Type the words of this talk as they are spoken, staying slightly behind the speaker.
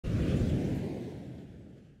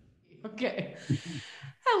Okay.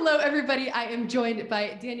 Hello, everybody. I am joined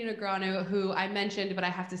by Daniel Negreanu, who I mentioned, but I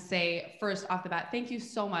have to say first off the bat, thank you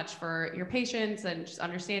so much for your patience and just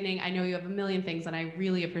understanding. I know you have a million things, and I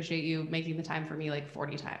really appreciate you making the time for me like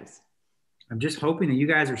 40 times. I'm just hoping that you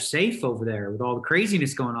guys are safe over there with all the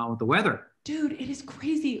craziness going on with the weather. Dude, it is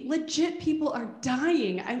crazy. Legit, people are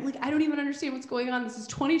dying. I'm like, I don't even understand what's going on. This is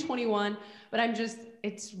 2021, but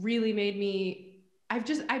it's really made me,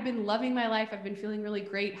 I've been loving my life. I've been feeling really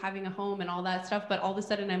great having a home and all that stuff. But all of a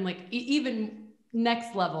sudden I'm like, even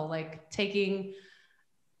next level, like taking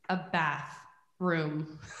a bath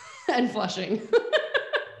room and flushing.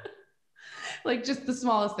 Like just the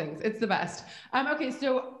smallest things. It's the best. Okay,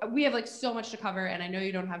 so we have like so much to cover and I know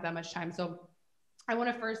you don't have that much time. So I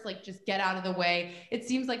want to first like just get out of the way. It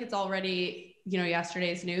seems like it's already,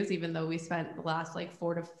 yesterday's news, even though we spent the last like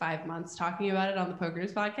 4 to 5 months talking about it on the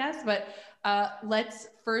PokerNews podcast. But let's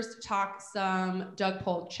first talk some Doug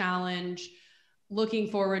Polk challenge.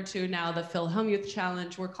 Looking forward to now the Phil Hellmuth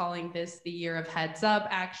challenge. We're calling this the year of heads up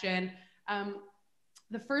action.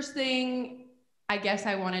 The first thing I guess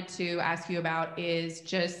I wanted to ask you about is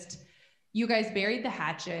just, you guys buried the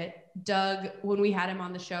hatchet. Doug, when we had him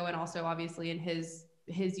on the show and also obviously in his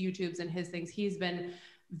YouTubes and his things, he's been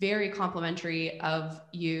very complimentary of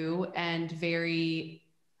you and very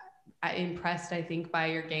impressed, I think, by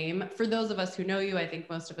your game. For those of us who know you, I think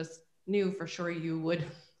most of us knew for sure you would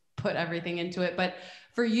put everything into it. But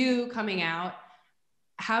for you coming out,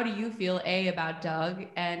 how do you feel, A, about Doug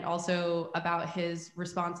and also about his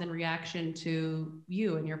response and reaction to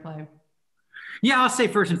you and your play? Yeah, I'll say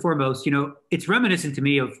first and foremost, it's reminiscent to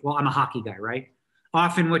me of, well, I'm a hockey guy, right?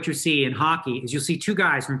 Often what you see in hockey is you'll see two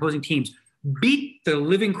guys from opposing teams beat the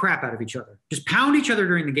living crap out of each other, just pound each other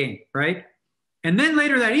during the game, right? And then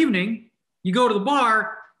later that evening, you go to the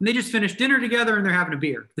bar and they just finish dinner together and they're having a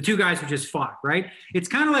beer. The two guys who just fought, right? It's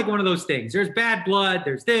kind of like one of those things. There's bad blood,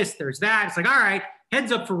 there's this, there's that. It's like, all right,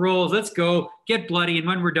 heads up for rolls, let's go, get bloody. And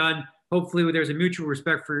when we're done, hopefully there's a mutual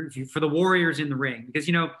respect for the warriors in the ring. Because,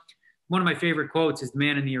 one of my favorite quotes is the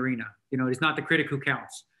man in the arena. It's not the critic who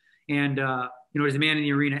counts. And, there's a man in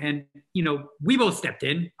the arena. And, we both stepped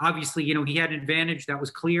in. Obviously, he had an advantage. That was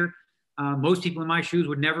clear. Most people in my shoes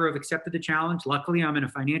would never have accepted the challenge. Luckily, I'm in a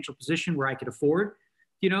financial position where I could afford,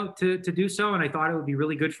 to do so. And I thought it would be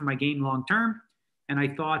really good for my game long term. And I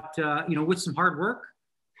thought, with some hard work,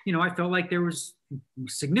 I felt like there was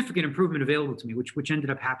significant improvement available to me, which ended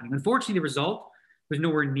up happening. Unfortunately, the result was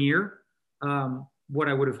nowhere near what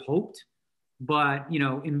I would have hoped. But,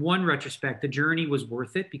 in one retrospect, the journey was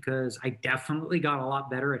worth it because I definitely got a lot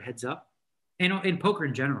better at heads up and in poker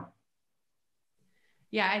in general.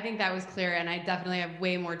 Yeah, I think that was clear. And I definitely have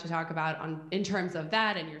way more to talk about in terms of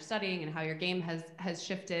that and your studying and how your game has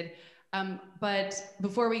shifted. But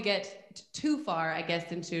before we get too far, I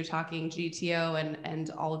guess, into talking GTO and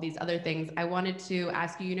all of these other things, I wanted to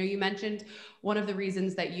ask you, you mentioned one of the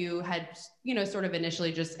reasons that you had, sort of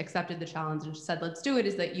initially just accepted the challenge and said, let's do it,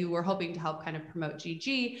 is that you were hoping to help kind of promote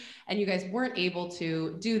GG and you guys weren't able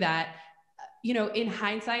to do that. In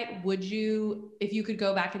hindsight, would you, if you could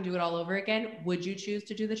go back and do it all over again, would you choose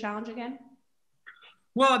to do the challenge again?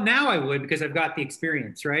 Well, now I would because I've got the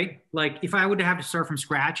experience, right? Like if I would have to start from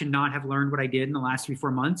scratch and not have learned what I did in the last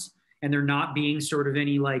 3-4 months and there not being sort of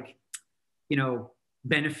any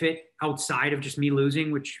benefit outside of just me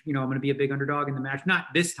losing, which, I'm going to be a big underdog in the match. Not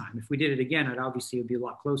this time. If we did it again, it would be a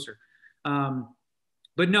lot closer.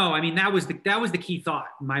 But no, that was the key thought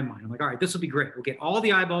in my mind. I'm like, all right, this will be great. We'll get all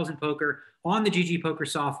the eyeballs in poker on the GG Poker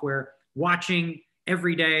software, watching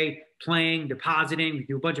every day, playing, depositing. We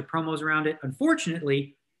do a bunch of promos around it.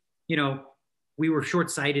 Unfortunately, we were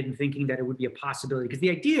short-sighted in thinking that it would be a possibility because the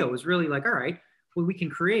idea was really like, all right, well, we can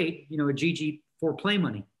create, a GG for play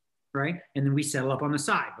money, right? And then we settle up on the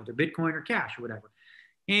side, whether Bitcoin or cash or whatever.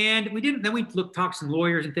 And we didn't. Then we talked to some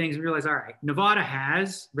lawyers and things and realized, all right, Nevada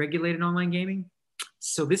has regulated online gaming.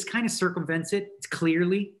 So this kind of circumvents it. It's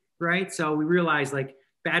clearly, right? So we realized like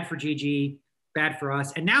bad for GG, bad for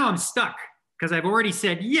us. And now I'm stuck because I've already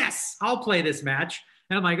said, yes, I'll play this match.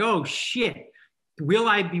 And I'm like, oh shit, will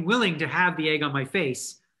I be willing to have the egg on my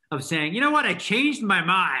face of saying, you know what, I changed my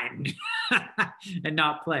mind and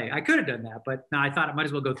not play. I could have done that, but no, I thought I might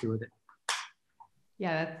as well go through with it.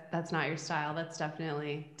 Yeah, that's not your style. That's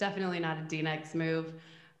definitely not a D-Nex move.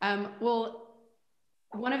 Well,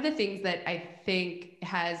 one of the things that I think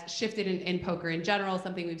has shifted in poker in general,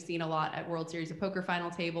 something we've seen a lot at World Series of Poker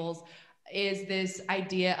final tables, is this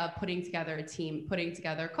idea of putting together a team, putting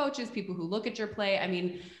together coaches, people who look at your play.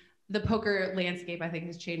 the poker landscape, I think,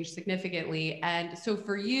 has changed significantly. And so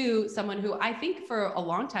for you, someone who I think for a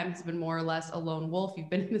long time has been more or less a lone wolf, you've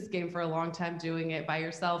been in this game for a long time doing it by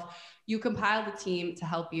yourself. You compiled a team to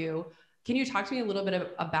help you. Can you talk to me a little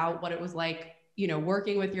bit about what it was like, you know,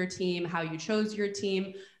 working with your team, how you chose your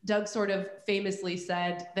team? Doug sort of famously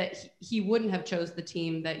said that he wouldn't have chose the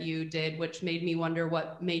team that you did, which made me wonder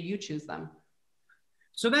what made you choose them.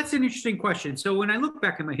 So that's an interesting question. So when I look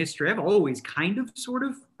back in my history, I've always kind of, sort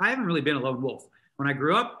of, I haven't really been a lone wolf. When I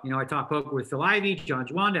grew up, you know, I talked poker with Phil Ivey, John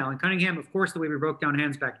Juan, Alan Cunningham. Of course, the way we broke down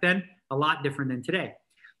hands back then, a lot different than today.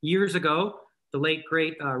 Years ago, the late,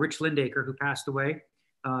 great Rich Lindacre, who passed away,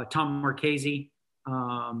 Tom Marchese,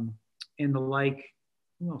 and the like,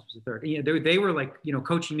 who else was the third? Yeah, they were like, you know,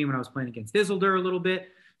 coaching me when I was playing against Isildur a little bit.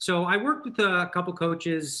 So I worked with a couple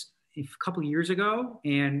coaches a couple of years ago,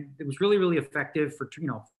 and it was really, really effective for, you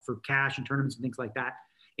know, for cash and tournaments and things like that.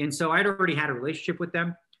 And so I'd already had a relationship with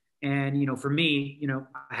them. And, you know, for me, you know,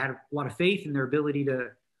 I had a lot of faith in their ability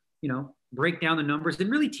to, you know, break down the numbers and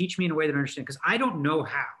really teach me in a way that I understand. Because I don't know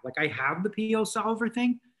how. Like, I have the PO solver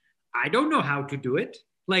thing. I don't know how to do it.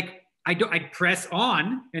 Like, I press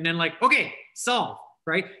on and then like, okay, solve,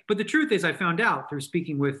 right? But the truth is, I found out through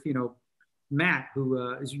speaking with, you know, Matt,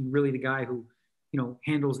 who is really the guy who, you know,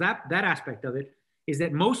 handles that aspect of it, is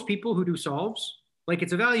that most people who do solves, like,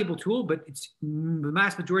 it's a valuable tool, but it's the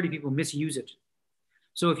vast majority of people misuse it.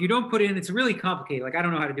 So if you don't put in, it's really complicated. Like, I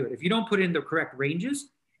don't know how to do it. If you don't put in the correct ranges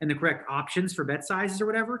and the correct options for bet sizes or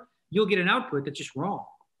whatever, you'll get an output that's just wrong,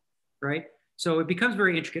 right? So it becomes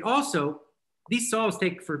very intricate. Also, these solves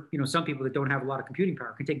take, for, you know, some people that don't have a lot of computing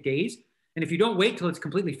power, can take days. And if you don't wait till it's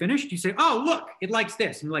completely finished, you say, oh, look, it likes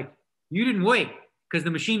this. And you're like, you didn't wait because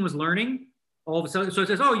the machine was learning all of a sudden. So it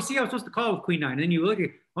says, oh, you see, I was supposed to call with queen nine. And then you look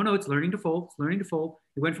at, oh no, it's learning to fold. It's learning to fold.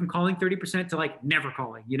 It went from calling 30% to like never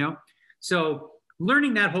calling, you know? So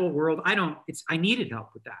learning that whole world, I needed help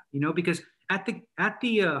with that, you know, because at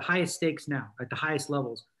the highest stakes now, at the highest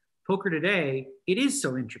levels, poker today, it is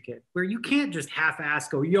so intricate where you can't just half-ass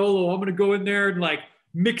go, YOLO, I'm going to go in there and like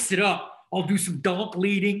mix it up. I'll do some donk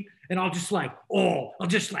leading and I'll just like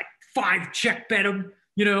 5 check bet them,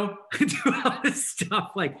 you know, do all this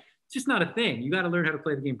stuff. Like, it's just not a thing. You got to learn how to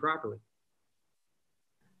play the game properly.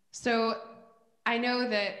 So I know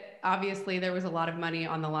that obviously there was a lot of money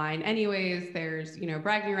on the line anyways. There's, you know,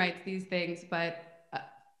 bragging rights, these things, but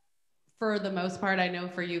for the most part, I know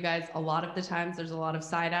for you guys, a lot of the times there's a lot of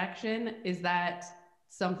side action. Is that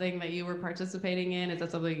something that you were participating in? Is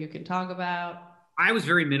that something you can talk about? I was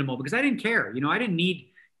very minimal because I didn't care. You know, I didn't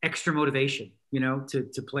need extra motivation, you know,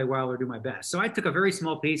 to play well or do my best. So I took a very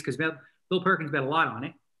small piece because Bill Perkins bet a lot on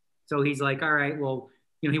it. So he's like, all right, well,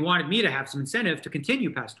 you know, he wanted me to have some incentive to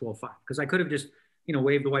continue past 12-5 because I could have just, you know,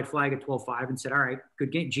 waved the white flag at 12-5 and said, all right,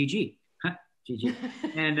 good game, GG, GG.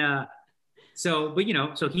 And so, but, you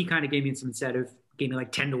know, so he kind of gave me some incentive, gave me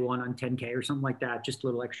like 10-1 on 10K or something like that, just a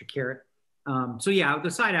little extra carrot. So yeah,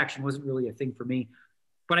 the side action wasn't really a thing for me,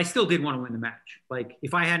 but I still did want to win the match. Like,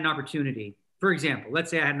 if I had an opportunity, for example, let's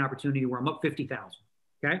say I had an opportunity where I'm up 50,000,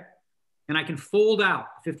 okay? And I can fold out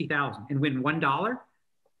 50,000 and win $1,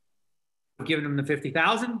 giving them the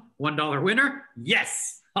 50,000, $1 winner.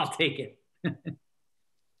 Yes, I'll take it.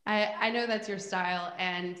 I know that's your style.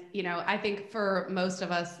 And, you know, I think for most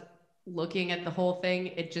of us looking at the whole thing,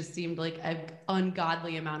 it just seemed like an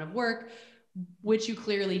ungodly amount of work, which you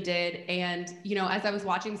clearly did. And, you know, as I was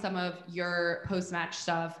watching some of your post-match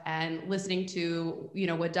stuff and listening to, you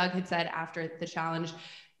know, what Doug had said after the challenge,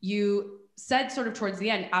 you said sort of towards the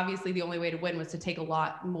end, obviously the only way to win was to take a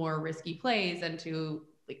lot more risky plays and to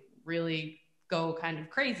like really go kind of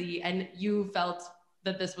crazy. And you felt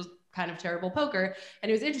that this was kind of terrible poker. And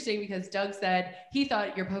it was interesting because Doug said he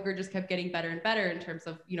thought your poker just kept getting better and better in terms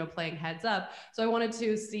of, you know, playing heads up. So I wanted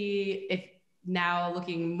to see if now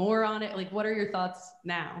looking more on it, like, what are your thoughts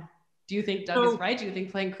now? Do you think Doug is right? Do you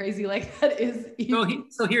think playing crazy like that is easy?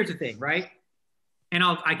 So here's the thing, right? And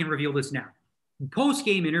I can reveal this now.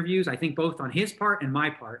 Post-game interviews, I think both on his part and my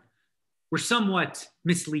part, were somewhat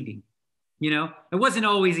misleading. You know, it wasn't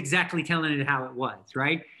always exactly telling it how it was,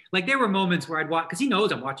 right? Like, there were moments where I'd watch, because he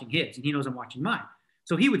knows I'm watching his and he knows I'm watching mine.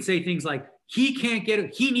 So he would say things like, he can't get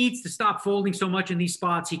it. He needs to stop folding so much in these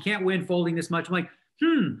spots. He can't win folding this much. I'm like,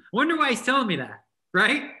 I wonder why he's telling me that,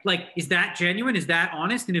 right? Like, is that genuine? Is that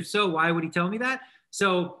honest? And if so, why would he tell me that?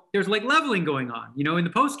 So there's like leveling going on, you know, in the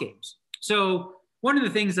post games. So one of the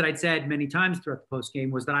things that I'd said many times throughout the post game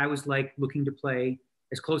was that I was like looking to play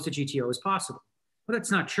as close to GTO as possible. But that's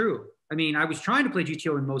not true. I mean, I was trying to play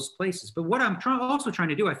GTO in most places, but what I'm also trying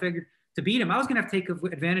to do, I figured to beat him, I was going to have to take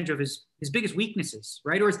advantage of his biggest weaknesses,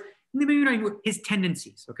 right? Or maybe not even his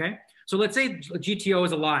tendencies, okay? So let's say GTO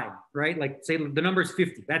is a line, right? Like say the number is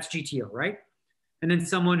 50, that's GTO, right? And then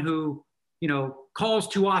someone who, calls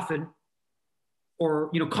too often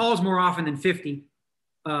or, calls more often than 50,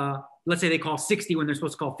 let's say they call 60 when they're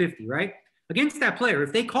supposed to call 50, right? Against that player,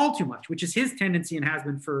 if they call too much, which is his tendency and has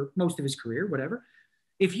been for most of his career, whatever,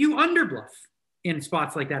 if you underbluff in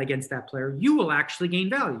spots like that against that player, you will actually gain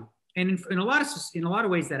value. And in a lot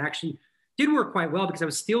of ways, that actually did work quite well because I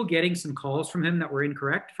was still getting some calls from him that were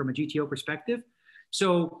incorrect from a GTO perspective.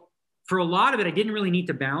 So for a lot of it, I didn't really need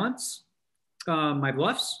to balance my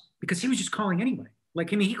bluffs because he was just calling anyway.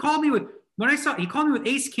 Like, I mean, he called me with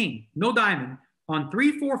ace king, no diamond on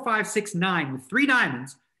 3, 4, 5, 6, 9 with 3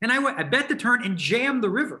 diamonds. And I bet the turn and jammed the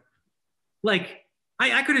river. Like,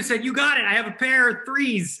 I could have said, you got it. I have a pair of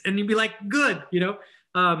 3s. And you'd be like, good,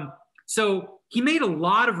 So he made a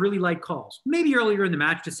lot of really light calls, maybe earlier in the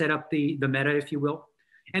match to set up the meta, if you will.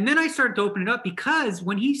 And then I started to open it up because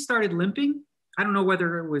when he started limping, I don't know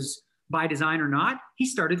whether it was by design or not, he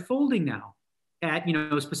started folding now at,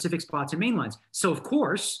 specific spots and main lines. So of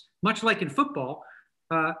course, much like in football,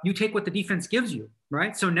 you take what the defense gives you,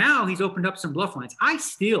 right? So now he's opened up some bluff lines.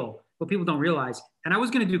 What people don't realize, and I was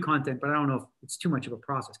going to do content, but I don't know if it's too much of a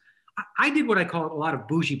process. I did what I call a lot of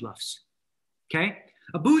bougie bluffs, okay?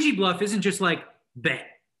 A bougie bluff isn't just like bet,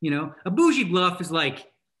 A bougie bluff is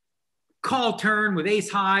like call turn with ace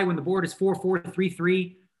high when the board is 4, 4, 3,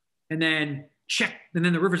 3, and then check, and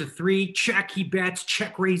then the river's a 3, check, he bets,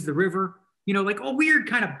 check, raise the river, like a weird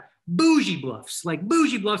kind of bougie bluffs or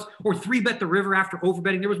 3-bet the river after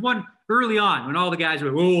overbetting. There was one early on when all the guys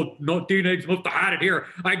were, oh, no, D-Neg's supposed to had it here.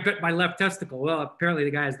 I bet my left testicle. Well, apparently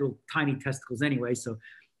the guy has little tiny testicles anyway, so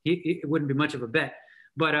it wouldn't be much of a bet.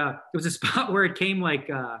 But it was a spot where it came like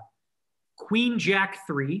queen, jack,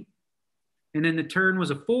 3, and then the turn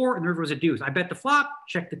was a 4 and the river was a deuce. I bet the flop,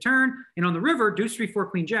 checked the turn, and on the river, deuce, 3, 4,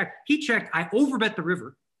 queen, jack. He checked. I overbet the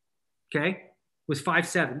river, okay? It was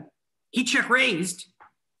 5-7. He check raised.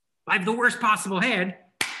 I have the worst possible hand.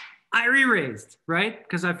 I re-raised, right?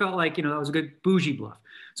 Because I felt like, that was a good bougie bluff.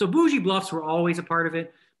 So bougie bluffs were always a part of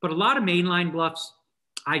it. But a lot of mainline bluffs,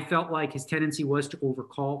 I felt like his tendency was to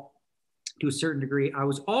overcall to a certain degree. There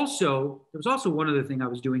was also one other thing I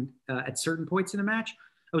was doing at certain points in the match.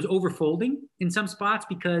 I was overfolding in some spots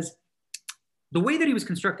because the way that he was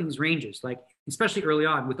constructing his ranges, like especially early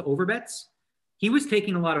on with the overbets, he was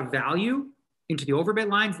taking a lot of value into the overbet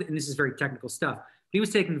lines. And this is very technical stuff. He was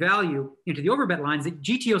taking value into the overbet lines that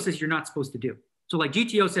GTO says you're not supposed to do. So like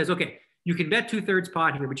GTO says, okay, you can bet 2/3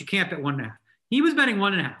 pot here, but you can't bet 1.5. He was betting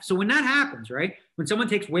 1.5. So when that happens, right, when someone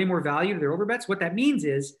takes way more value to their overbets, what that means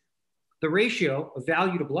is the ratio of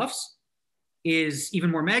value to bluffs is even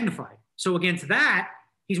more magnified. So against that,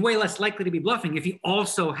 he's way less likely to be bluffing if he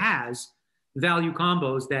also has value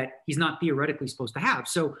combos that he's not theoretically supposed to have.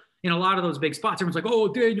 So in a lot of those big spots, everyone's like, oh,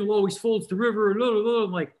 Daniel always folds the river.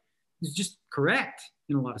 I'm like, it's just correct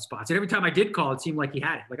in a lot of spots. And every time I did call, it seemed like he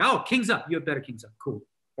had it. Like, oh, king's up. You have better kings up. Cool.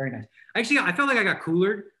 Very nice. Actually, I felt like I got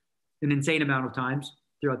coolered an insane amount of times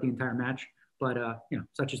throughout the entire match. But,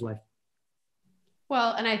 such is life.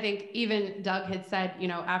 Well, and I think even Doug had said,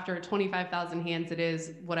 after 25,000 hands, it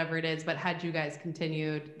is whatever it is. But had you guys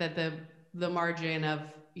continued, that the margin of,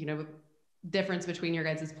 difference between your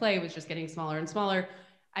guys' play was just getting smaller and smaller.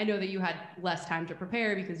 I know that you had less time to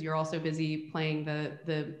prepare because you're also busy playing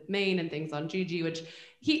the main and things on GG, which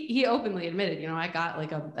he openly admitted, I got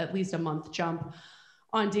like at least a month jump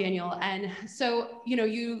on Daniel. And so,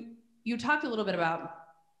 you talked a little bit about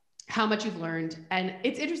how much you've learned. And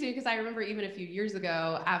it's interesting because I remember even a few years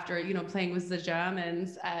ago after, playing with the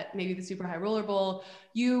Germans at maybe the Super High Roller Bowl,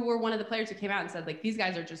 you were one of the players who came out and said, like, these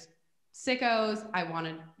guys are just sickos. I want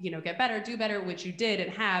to, get better, do better, which you did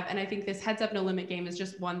and have. And I think this heads up, no limit game is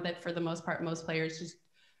just one that for the most part, most players just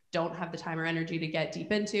don't have the time or energy to get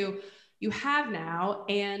deep into. You have now,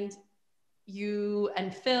 and you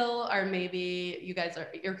and Phil are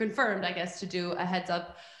you're confirmed, I guess, to do a heads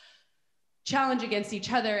up challenge against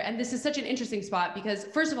each other. And this is such an interesting spot because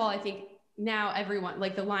first of all, I think now everyone,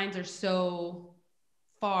 like the lines are so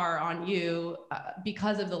far on you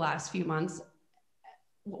because of the last few months.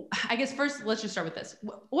 I guess first, let's just start with this.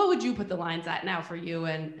 What would you put the lines at now for you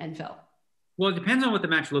and Phil? Well, it depends on what the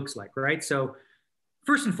match looks like, right? So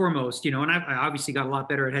first and foremost, and I obviously got a lot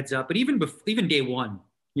better at heads up, but even day one,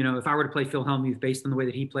 if I were to play Phil Hellmuth based on the way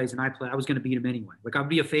that he plays and I play, I was going to beat him anyway. Like I'd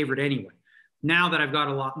be a favorite anyway. Now that I've got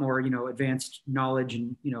a lot more, advanced knowledge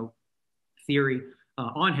and, theory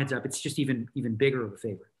on heads up, it's just even bigger of a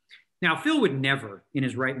favorite. Now, Phil would never in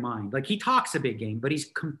his right mind, like he talks a big game, but he's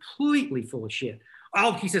completely full of shit.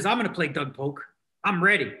 Oh, he says, I'm going to play Doug Polk. I'm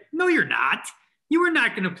ready. No, you're not. You were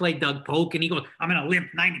not going to play Doug Polk, and he goes, I'm going to limp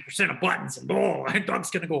 90% of buttons, and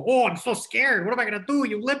Doug's going to go, oh, I'm so scared. What am I going to do?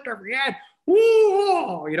 You limped every hand.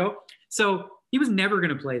 Ooh, you know? So he was never going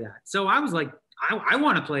to play that. So I was like, I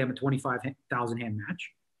want to play him a 25,000 hand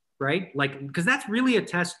match, right? Like, because that's really a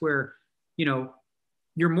test where, you know,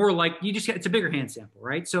 you're more like, it's a bigger hand sample,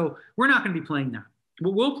 right? So we're not going to be playing that.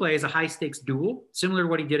 What we'll play is a high stakes duel, similar to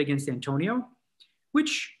what he did against Antonio,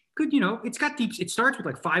 which could, you know, it's got deep. It starts with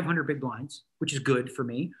like 500 big blinds, which is good for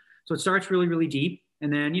me. So it starts really, really deep.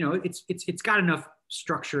 And then, you know, it's got enough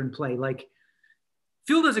structure and play. Like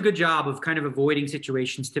Phil does a good job of kind of avoiding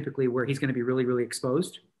situations typically where he's going to be really, really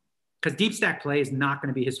exposed, because deep stack play is not going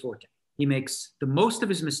to be his forte. He makes the most of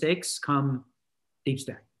his mistakes come deep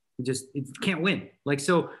stack. He can't win. Like,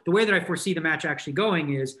 so the way that I foresee the match actually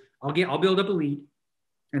going is I'll build up a lead.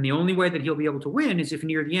 And the only way that he'll be able to win is if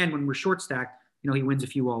near the end, when we're short stacked, you know, he wins a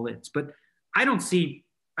few all-ins. But I don't see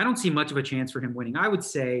much of a chance for him winning. I would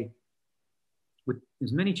say with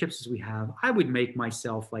as many chips as we have, I would make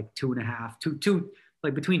myself like 2.5,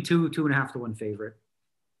 like between 2.5 to 1 favorite.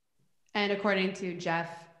 And according to Jeff,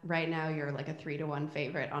 right now you're like a 3-1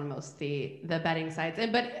 favorite on most the betting sites.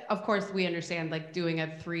 But of course we understand, like, doing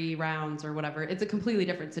a 3 rounds or whatever, it's a completely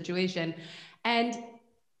different situation. And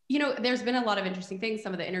you know, there's been a lot of interesting things.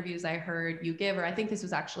 Some of the interviews I heard you give, or I think this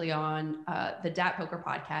was actually on the Dat Poker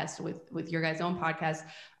podcast with your guys' own podcast,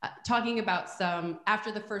 talking about some,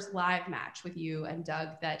 after the first live match with you and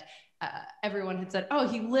Doug, that everyone had said, oh,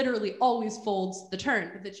 he literally always folds the turn,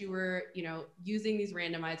 but that you were, you know, using these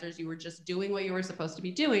randomizers, you were just doing what you were supposed to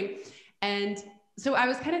be doing. And so I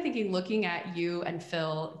was kind of thinking, looking at you and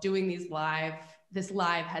Phil doing this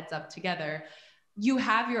live heads up together, you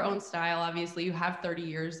have your own style. Obviously you have 30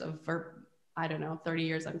 years I'm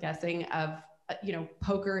guessing, of, you know,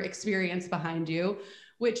 poker experience behind you,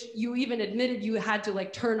 which you even admitted you had to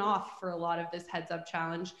like turn off for a lot of this heads up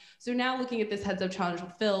challenge. So now looking at this heads up challenge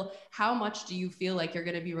with Phil, how much do you feel like you're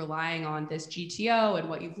going to be relying on this GTO and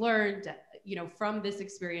what you've learned, you know, from this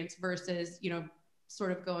experience versus, you know,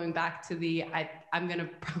 sort of going back to I'm going to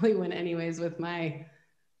probably win anyways with my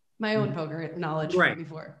own poker knowledge from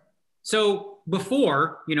before? So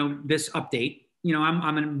before, you know, this update, you know,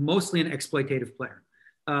 I'm mostly an exploitative player.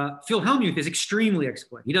 Phil Hellmuth is extremely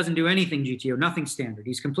exploit. He doesn't do anything GTO, nothing standard.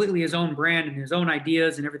 He's completely his own brand and his own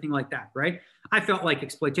ideas and everything like that, right? I felt like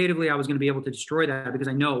exploitatively I was going to be able to destroy that because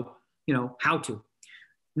I know, you know, how to.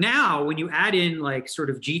 Now, when you add in like sort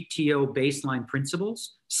of GTO baseline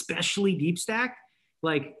principles, especially deep stack,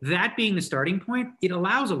 like that being the starting point, it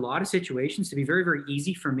allows a lot of situations to be very, very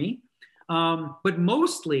easy for me. But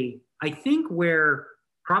mostly, I think where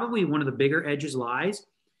probably one of the bigger edges lies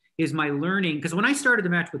is my learning. Because when I started the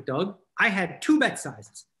match with Doug, I had 2 bet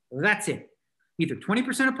sizes. That's it. Either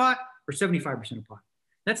 20% a pot or 75% a pot.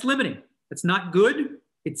 That's limiting. That's not good.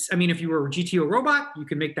 I mean, if you were a GTO robot, you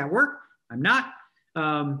can make that work. I'm not.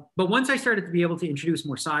 But once I started to be able to introduce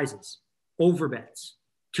more sizes, over bets,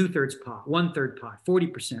 2/3 pot, 1/3 pot,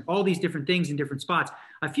 40%, all these different things in different spots,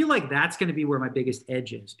 I feel like that's going to be where my biggest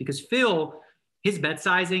edge is. Because Phil, his bet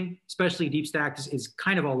sizing, especially deep stack, is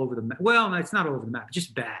kind of all over the map. Well, it's not all over the map. It's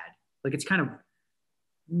just bad. Like it's kind of,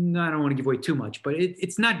 I don't want to give away too much, but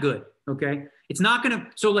it's not good, okay? It's not going to,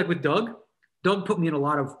 so like with Doug put me in a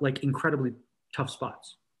lot of like incredibly tough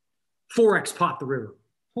spots. 4x pot the river.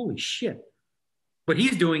 Holy shit. But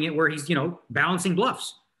he's doing it where he's, you know, balancing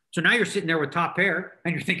bluffs. So now you're sitting there with top pair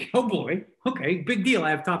and you're thinking, oh boy, okay, big deal, I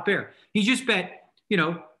have top pair. He just bet, you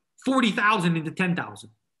know, 40,000 into 10,000.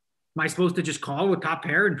 Am I supposed to just call with top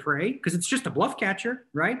pair and pray? Because it's just a bluff catcher,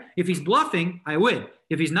 right? If he's bluffing, I win.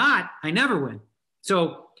 If he's not, I never win.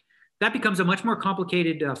 So that becomes a much more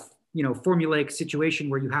complicated, you know, formulaic situation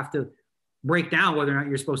where you have to break down whether or not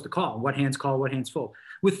you're supposed to call, what hands fold.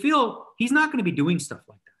 With Phil, he's not going to be doing stuff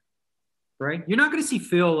like that, right? You're not going to see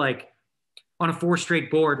Phil like on a 4 straight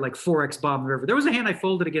board, like 4x bomb the river. There was a hand I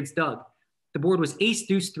folded against Doug. The board was ace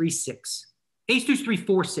deuce 3 6, ace deuce 3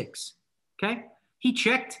 4 6. Okay. He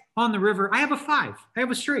checked on the river. I have a 5. I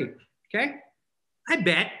have a straight. Okay. I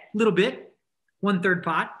bet a little bit, 1/3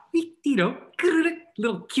 pot, you know,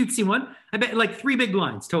 little cutesy one. I bet like 3 big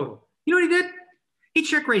blinds total. You know what he did? He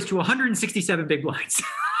check raised to 167 big blinds.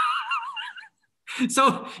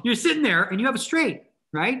 So you're sitting there and you have a straight,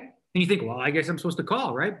 right? And you think, well, I guess I'm supposed to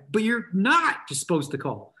call, right? But you're not just supposed to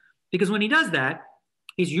call, because when he does that,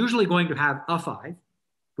 he's usually going to have a 5,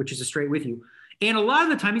 which is a straight with you. And a lot of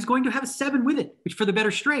the time he's going to have a 7 with it, which for the better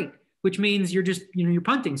straight, which means you're just, you know, you're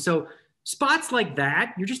punting. So spots like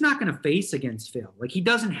that, you're just not going to face against Phil. Like he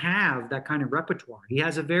doesn't have that kind of repertoire. He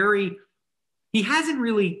hasn't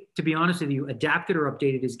really, to be honest with you, adapted or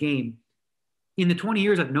updated his game in the 20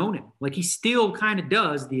 years I've known him. Like he still kind of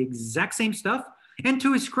does the exact same stuff. And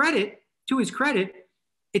to his credit,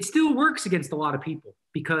 it still works against a lot of people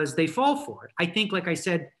because they fall for it. I think, like I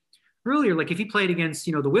said earlier, like if he played against,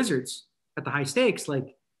 the Wizards at the high stakes,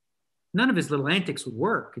 like none of his little antics would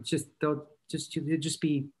work. It's just, it'd just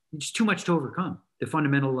be just too much to overcome the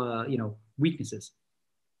fundamental, weaknesses.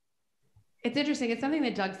 It's interesting. It's something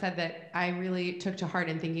that Doug said that I really took to heart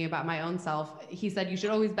in thinking about my own self. He said you should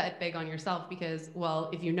always bet big on yourself because, well,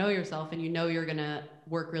 if you know yourself and you know you're going to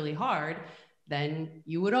work really hard, then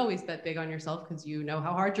you would always bet big on yourself because you know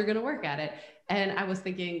how hard you're going to work at it. And I was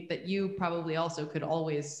thinking that you probably also could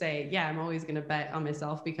always say, yeah, I'm always going to bet on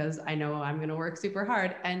myself because I know I'm going to work super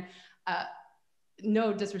hard. And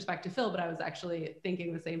no disrespect to Phil, but I was actually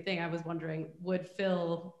thinking the same thing. I was wondering, would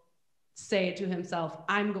Phil say to himself,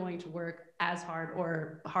 I'm going to work as hard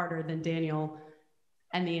or harder than Daniel?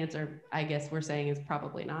 And the answer, I guess we're saying, is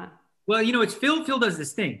probably not. Well, it's Phil. Phil does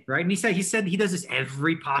this thing, right? And he said he does this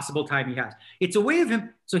every possible time he has. It's a way of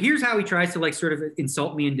him. So here's how he tries to like sort of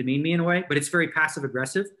insult me and demean me in a way, but it's very passive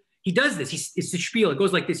aggressive. He does this. It's the spiel. It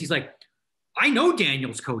goes like this. He's like, I know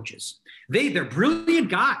Daniel's coaches. They're brilliant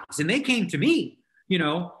guys, and they came to me,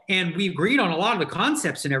 and we agreed on a lot of the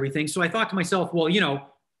concepts and everything. So I thought to myself, well,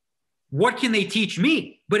 what can they teach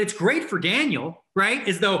me? But it's great for Daniel, right?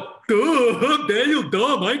 As though, Daniel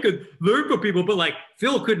dumb, I could learn from people. But like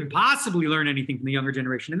Phil couldn't possibly learn anything from the younger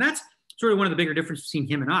generation. And that's sort of one of the bigger differences between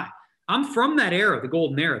him and I. I'm from that era, the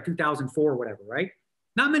golden era, 2004, whatever, right?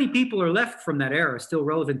 Not many people are left from that era still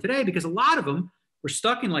relevant today because a lot of them were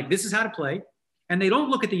stuck in like, this is how to play. And they don't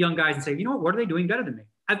look at the young guys and say, what are they doing better than me?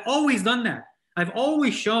 I've always done that. I've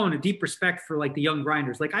always shown a deep respect for like the young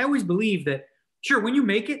grinders. Like I always believe that, sure, when you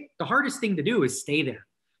make it, the hardest thing to do is stay there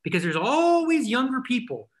because there's always younger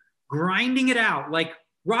people grinding it out. Like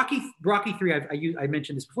Rocky 3, I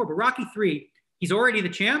mentioned this before, but Rocky 3, he's already the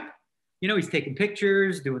champ. He's taking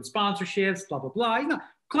pictures, doing sponsorships, blah, blah, blah.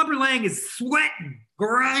 Clubber Lang is sweating,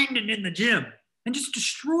 grinding in the gym and just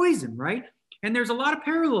destroys him, right? And there's a lot of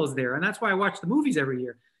parallels there. And that's why I watch the movies every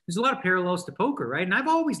year. There's a lot of parallels to poker, right? And I've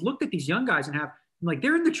always looked at these young guys and I'm like,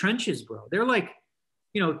 they're in the trenches, bro. They're like,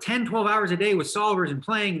 10, 12 hours a day with solvers and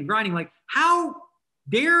playing and grinding. Like, how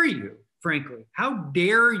dare you, frankly, how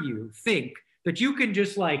dare you think that you can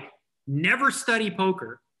just like never study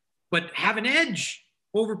poker, but have an edge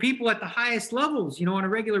over people at the highest levels, on a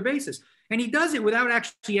regular basis. And he does it without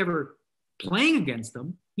actually ever playing against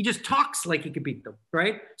them. He just talks like he could beat them,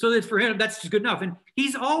 right? So that for him, that's just good enough. And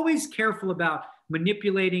he's always careful about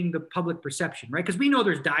manipulating the public perception, right? Because we know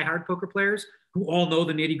there's diehard poker players who all know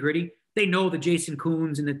the nitty gritty. They know the Jason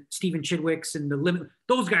Koons and the Stephen Chidwicks and the limit.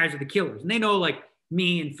 Those guys are the killers. And they know like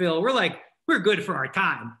me and Phil, we're good for our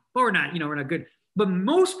time, but we're not good. But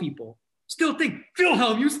most people still think Phil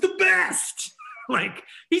Hellmuth's the best. Like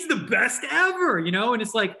he's the best ever, and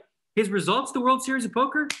it's like his results, the World Series of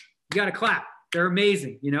Poker, you got to clap. They're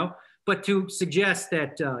amazing, but to suggest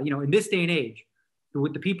that, in this day and age,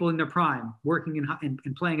 with the people in their prime working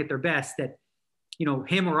and playing at their best, that,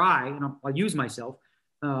 him or I, and I'll use myself,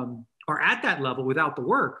 are at that level without the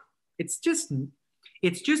work. It's just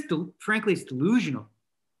frankly, it's delusional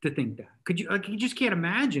to think that. You just can't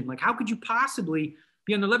imagine, like, how could you possibly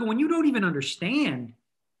be on the level when you don't even understand,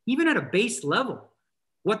 even at a base level,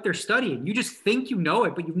 what they're studying? You just think you know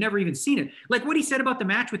it, but you've never even seen it. Like what he said about the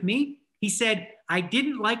match with me, he said, I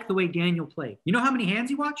didn't like the way Daniel played. You know how many hands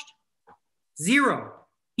he watched? 0.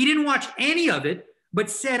 He didn't watch any of it, but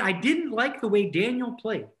said, I didn't like the way Daniel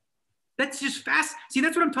played. That's just fast. See,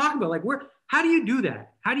 that's what I'm talking about. Like, how do you do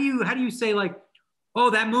that? How do you say like,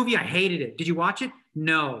 oh, that movie, I hated it. Did you watch it?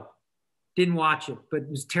 No, didn't watch it, but it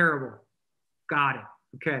was terrible. Got it.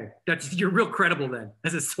 Okay. You're real credible then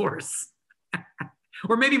as a source.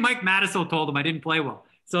 Or maybe Mike Madiso told him I didn't play well.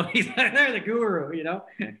 So he's like, they're the guru,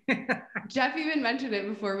 Jeff even mentioned it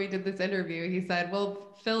before we did this interview. He said,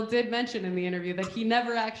 well, Phil did mention in the interview that he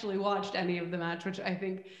never actually watched any of the match, which I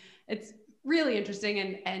think it's really interesting.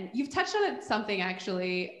 And you've touched on it something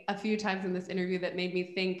actually a few times in this interview that made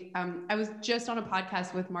me think. I was just on a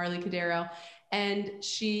podcast with Marley Cadero, and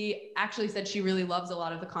she actually said she really loves a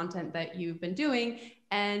lot of the content that you've been doing.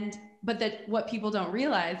 But that what people don't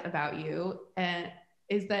realize about you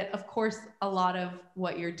is that, of course, a lot of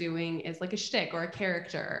what you're doing is like a shtick or a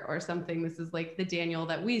character or something. This is like the Daniel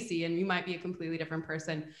that we see, and you might be a completely different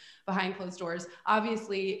person behind closed doors.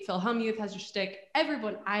 Obviously, Phil Hellmuth has a shtick. I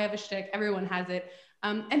have a shtick. Everyone has it.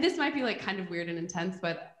 And this might be like kind of weird and intense,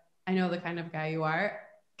 but I know the kind of guy you are.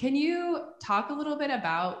 Can you talk a little bit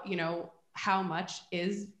about, how much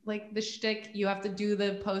is like the shtick? You have to do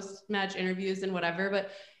the post-match interviews and whatever,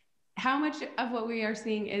 but how much of what we are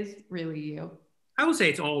seeing is really you? I will say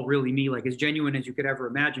it's all really me, like as genuine as you could ever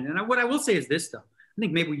imagine. And what I will say is this, though. I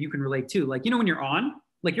think maybe you can relate too. Like, when you're on,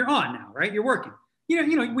 like you're on now, right? You're working.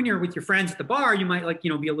 When you're with your friends at the bar, you might like, be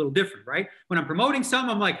a little different, right? When I'm promoting something,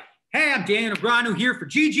 I'm like, hey, I'm Daniel Negreanu here for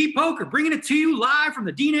GG Poker, bringing it to you live from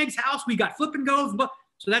the Dean Egg's house. We got flip and goes.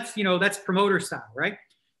 So that's, that's promoter style, right?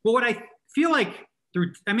 Well, what I feel like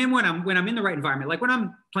when I'm in the right environment, like when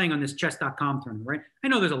I'm playing on this chess.com tournament, right? I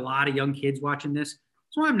know there's a lot of young kids watching this.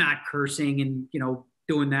 So I'm not cursing and,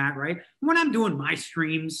 doing that, right? When I'm doing my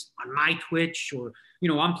streams on my Twitch or,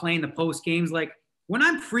 I'm playing the post games, like when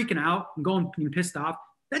I'm freaking out and being pissed off,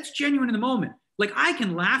 that's genuine in the moment. Like I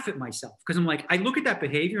can laugh at myself because I'm like, I look at that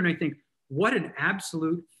behavior and I think, what an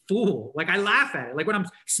absolute fool. Like I laugh at it. Like when I'm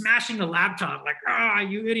smashing the laptop, like,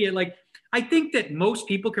 you idiot. Like I think that most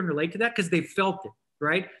people can relate to that because they've felt it,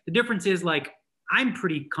 right? The difference is like, I'm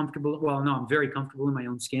pretty comfortable. Well, no, I'm very comfortable in my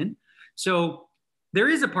own skin. So there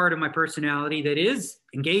is a part of my personality that is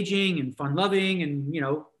engaging and fun loving and,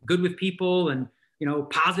 good with people and,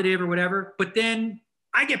 positive or whatever. But then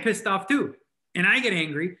I get pissed off too. And I get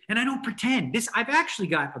angry and I don't pretend. I've actually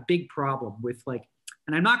got a big problem with like,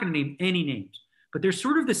 and I'm not going to name any names, but there's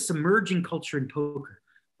sort of this submerging culture in poker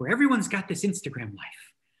where everyone's got this Instagram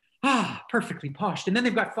life. Perfectly poshed. And then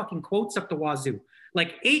they've got fucking quotes up the wazoo.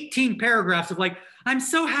 Like 18 paragraphs of like, I'm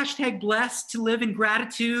so #blessed to live in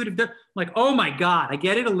gratitude. Like, oh my God, I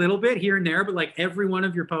get it a little bit here and there, but like every one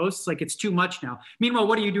of your posts, like it's too much now. Meanwhile,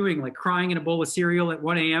 what are you doing? Like crying in a bowl of cereal at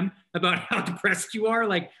 1 a.m. about how depressed you are?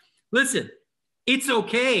 Like, listen, it's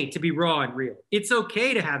okay to be raw and real. It's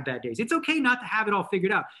okay to have bad days. It's okay not to have it all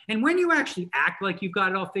figured out. And when you actually act like you've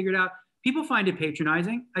got it all figured out, people find it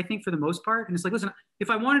patronizing, I think, for the most part. And it's like, listen, if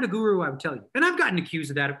I wanted a guru, I would tell you. And I've gotten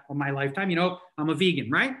accused of that in my lifetime. I'm a vegan,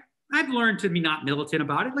 right? I've learned to be not militant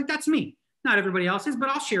about it. Like, that's me. Not everybody else is, but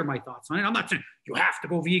I'll share my thoughts on it. I'm not saying you have to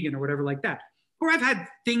go vegan or whatever like that. Or I've had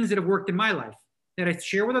things that have worked in my life that I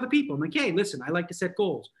share with other people. I'm like, hey, listen, I like to set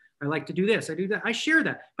goals. I like to do this. I do that. I share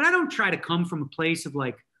that. But I don't try to come from a place of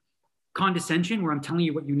like condescension where I'm telling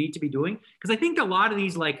you what you need to be doing. Because I think a lot of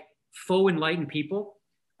these like faux enlightened people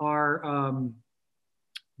are,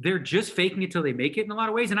 they're just faking it till they make it in a lot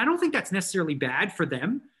of ways. And I don't think that's necessarily bad for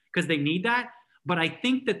them because they need that. But I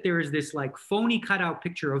think that there is this like phony cutout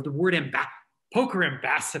picture of the word poker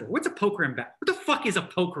ambassador. What's a poker ambassador? What the fuck is a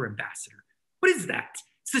poker ambassador? What is that?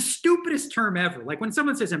 It's the stupidest term ever. Like when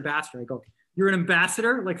someone says ambassador, I go, you're an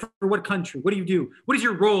ambassador? Like for what country? What do you do? What is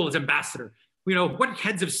your role as ambassador? What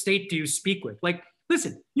heads of state do you speak with? Like,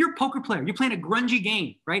 listen, you're a poker player. You're playing a grungy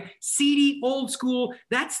game, right? Seedy, old school.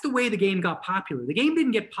 That's the way the game got popular. The game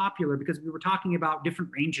didn't get popular because we were talking about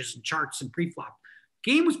different ranges and charts and pre-flop.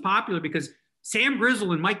 Game was popular because Sam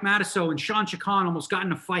Grizzle and Mike Matusow and Sean Chacon almost got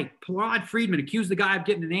in a fight. Parad Friedman accused the guy of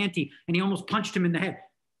getting an ante and he almost punched him in the head.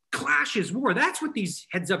 Clashes, war. That's what these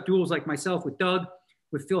heads-up duels like myself with Doug,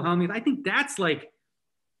 with Phil Hellmuth, I think that's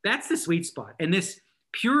the sweet spot. And this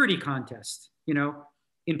purity contest,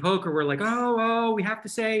 in poker, we're like, oh, we have to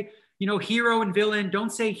say, hero and villain.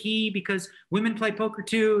 Don't say he because women play poker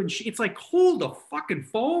too. And it's like, hold the fucking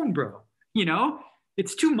phone, bro.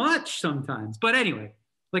 It's too much sometimes. But anyway,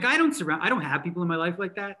 like I don't have people in my life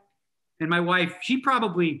like that. And my wife, she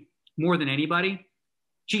probably more than anybody,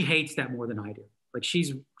 she hates that more than I do. Like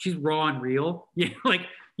she's raw and real. Yeah, like,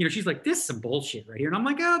 she's like, this is some bullshit right here. And I'm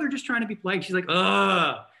like, oh, they're just trying to be polite. She's like,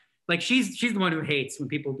 ugh. Like she's the one who hates when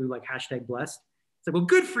people do like #blessed. It's like, well,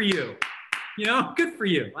 good for you. Good for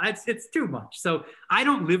you. It's too much. So I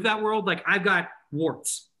don't live that world. Like I've got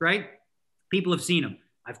warts, right? People have seen them.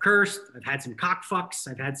 I've cursed. I've had some cock fucks.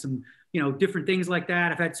 I've had some, different things like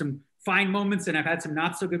that. I've had some fine moments and I've had some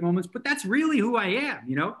not so good moments, but that's really who I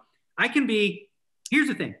am. I can be, here's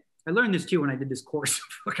the thing. I learned this too when I did this course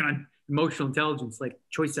on emotional intelligence, like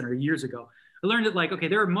Choice Center years ago. I learned that like, okay,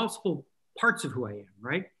 there are multiple parts of who I am,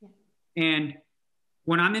 right? Yeah. And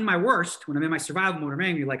when I'm in my worst, when I'm in my survival mode, I'm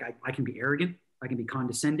angry, like I can be arrogant, I can be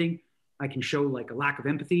condescending, I can show like a lack of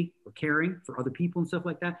empathy or caring for other people and stuff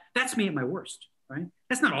like that. That's me at my worst, right?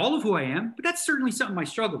 That's not all of who I am, but that's certainly something I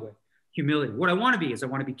struggle with. Humility. What I want to be is I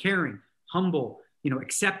want to be caring, humble,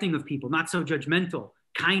 accepting of people, not so judgmental,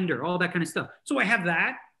 kinder, all that kind of stuff. So I have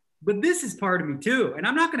that. But this is part of me too. And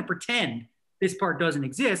I'm not going to pretend this part doesn't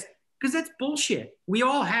exist because that's bullshit. We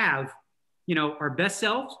all have, our best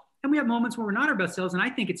selves and we have moments where we're not our best selves. And I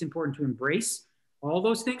think it's important to embrace all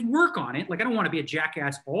those things, work on it. Like I don't want to be a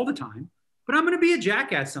jackass all the time, but I'm going to be a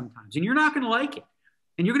jackass sometimes and you're not going to like it.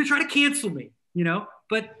 And you're going to try to cancel me,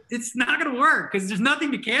 but it's not going to work because there's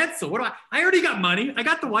nothing to cancel. What do I already got money. I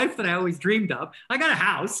got the wife that I always dreamed of. I got a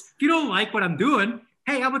house. If you don't like what I'm doing,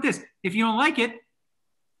 hey, how about this? If you don't like it,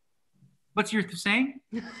 What's your saying?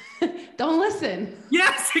 Don't listen.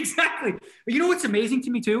 Yes, exactly. But you know what's amazing to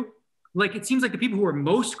me too? Like, it seems like the people who are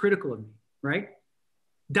most critical of me, right,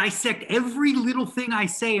 dissect every little thing I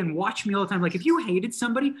say and watch me all the time. Like, if you hated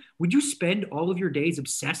somebody, would you spend all of your days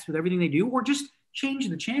obsessed with everything they do, or just change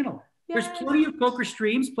the channel? Yes. There's plenty of poker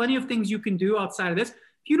streams, plenty of things you can do outside of this.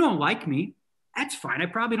 If you don't like me, that's fine. I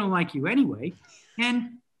probably don't like you anyway.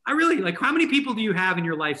 And I really, like, how many people do you have in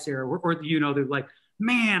your life, Sarah, or you know, they're like,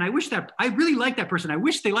 man, I really like that person. I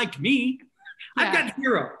wish they liked me. Yeah. I've got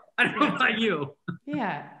zero. I don't know about you.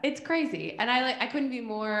 Yeah, it's crazy. And I couldn't be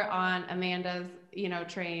more on Amanda's, you know,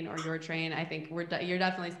 train or your train. I think you're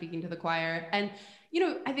definitely speaking to the choir. And, you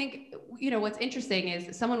know, I think, you know, what's interesting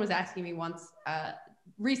is someone was asking me once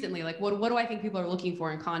recently, like, what do I think people are looking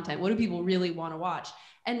for in content? What do people really want to watch?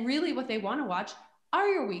 And really what they want to watch are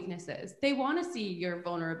your weaknesses. They want to see your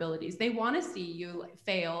vulnerabilities. They want to see you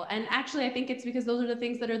fail. And actually, I think it's because those are the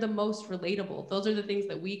things that are the most relatable. Those are the things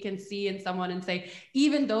that we can see in someone and say,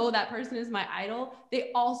 even though that person is my idol,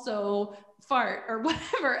 they also fart or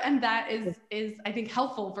whatever. And that is I think,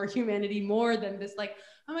 helpful for humanity more than this, like,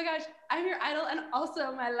 oh my gosh, I'm your idol. And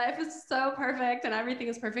also my life is so perfect and everything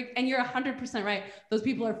is perfect. And you're 100% right. Those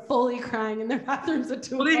people are fully crying in their bathrooms at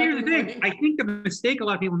 2 o'clock. Well, here's the thing. I think the mistake a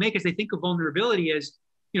lot of people make is they think of vulnerability as,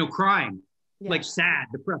 you know, crying, like sad,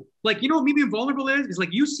 depressed. Like, you know what me being vulnerable is? It's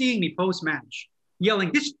like you seeing me post-match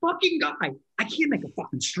yelling, this fucking guy, I can't make a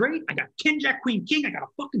fucking straight. I got 10 Jack Queen King. I got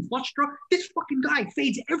a fucking flush draw. This fucking guy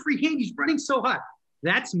fades every hand. He's running so hot.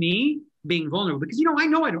 That's me being vulnerable because, you know, I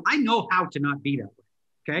know how to not be that way.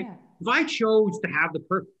 Okay. Yeah. If I chose to have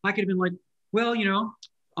I could have been like, well, you know,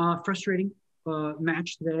 frustrating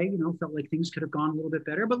match today, you know, felt like things could have gone a little bit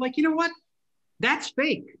better, but like, you know what? That's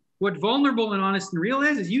fake. What vulnerable and honest and real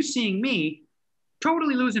is you seeing me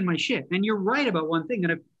totally losing my shit. And you're right about one thing.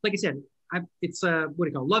 And like I said, it's what do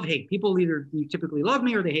you call love hate. People either you typically love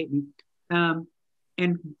me or they hate me.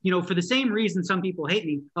 And, you know, for the same reason some people hate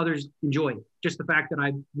me, others enjoy it. Just the fact that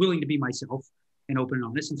I'm willing to be myself and open and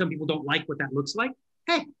honest. And some people don't like what that looks like.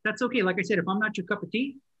 Hey, that's okay. Like I said, if I'm not your cup of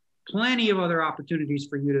tea, plenty of other opportunities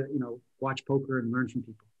for you to, you know, watch poker and learn from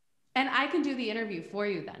people. And I can do the interview for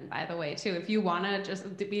you then, by the way, too. If you want to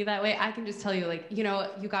just be that way, I can just tell you, like, you know,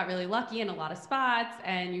 you got really lucky in a lot of spots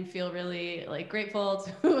and you feel really, like, grateful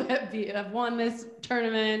to have won this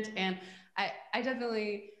tournament. And I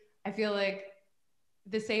feel like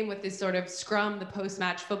the same with this sort of scrum, the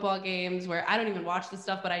post-match football games where I don't even watch the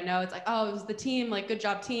stuff, but I know it's like, oh, it was the team, like, good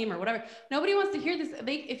job team or whatever. Nobody wants to hear this.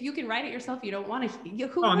 If you can write it yourself, you don't want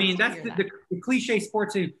to. I mean, that's the cliche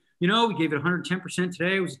sports thing. You know, we gave it 110%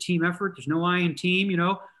 today. It was a team effort. There's no I in team, you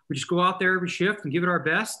know. We just go out there every shift and give it our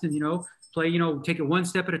best and, you know, play, you know, take it one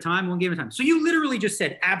step at a time, one game at a time. So you literally just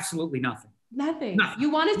said absolutely nothing. Nothing.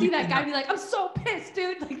 You want to see that guy be like, I'm so pissed,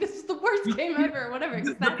 dude. Like, this is the worst game ever, or whatever.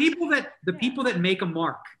 The people that make a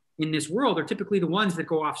mark in this world are typically the ones that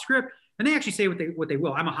go off script and they actually say what they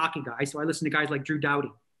will. I'm a hockey guy, so I listen to guys like Drew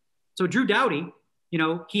Doughty. So Drew Doughty, you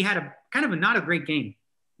know, he had a kind of not a great game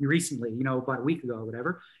recently, you know, about a week ago or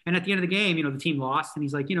whatever. And at the end of the game, you know, the team lost and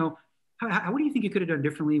he's like, you know, what do you think you could have done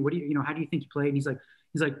differently? How do you think you played? And he's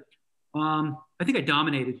like, I think I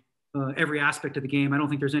dominated every aspect of the game. I don't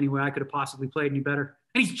think there's any way I could have possibly played any better.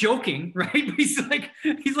 And he's joking, right? But he's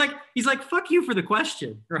like, fuck you for the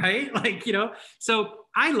question, right? Like, you know, so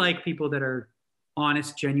I like people that are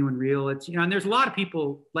honest, genuine, real. It's, you know, and there's a lot of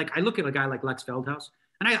people, like, I look at a guy like Lex Feldhaus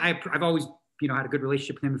and I've always, you know, had a good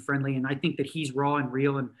relationship with him and friendly. And I think that he's raw and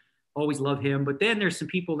real and always love him. But then there's some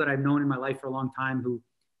people that I've known in my life for a long time who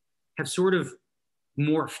have sort of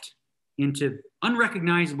morphed into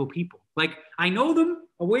unrecognizable people. Like, I know them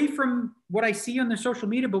away from what I see on their social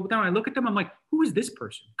media, but then when I look at them, I'm like, who is this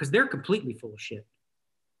person? Because they're completely full of shit.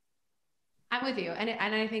 I'm with you. And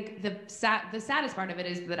I think the saddest part of it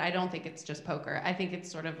is that I don't think it's just poker. I think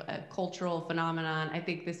it's sort of a cultural phenomenon. I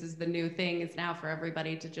think this is the new thing. It's now for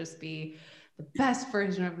everybody to just be the best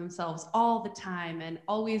version of themselves all the time and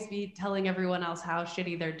always be telling everyone else how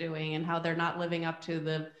shitty they're doing and how they're not living up to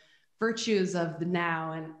the virtues of the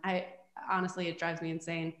now. And honestly, it drives me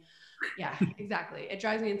insane. Yeah, exactly. It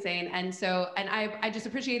drives me insane. And so, and I just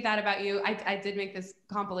appreciate that about you. I did make this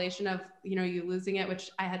compilation of, you know, you losing it,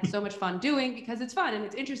 which I had so much fun doing because it's fun and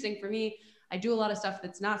it's interesting for me. I do a lot of stuff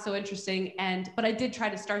that's not so interesting. But I did try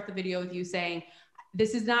to start the video with you saying,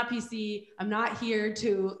 this is not PC. I'm not here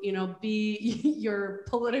to, you know, be your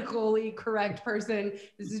politically correct person.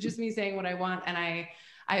 This is just me saying what I want. And I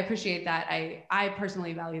appreciate that. I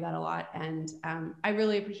personally value that a lot. And I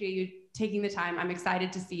really appreciate you taking the time. I'm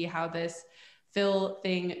excited to see how this Phil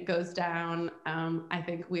thing goes down. I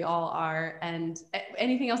think we all are. And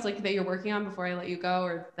anything else like that you're working on before I let you go,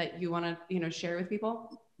 or that you want to, you know, share with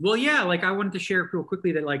people? Well, yeah, like I wanted to share real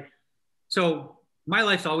quickly that like, so my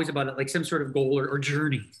life's always about like some sort of goal or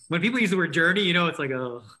journey. When people use the word journey, you know, it's like,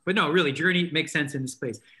 oh, but no, really, journey makes sense in this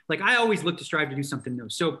space. Like I always look to strive to do something new.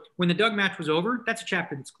 So when the Doug match was over, that's a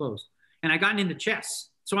chapter that's closed. And I gotten into chess.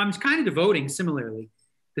 So I'm kind of devoting similarly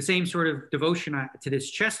the same sort of devotion to this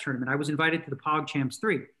chess tournament. I was invited to the PogChamps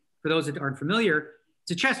 3. For those that aren't familiar,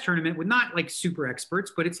 it's a chess tournament with not like super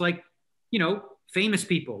experts, but it's like, you know, famous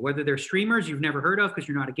people, whether they're streamers you've never heard of because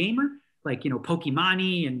you're not a gamer, like, you know,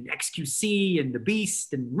 Pokimani and XQC and The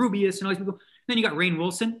Beast and Rubius and all these people. Then you got Rainn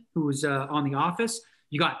Wilson, who was on The Office.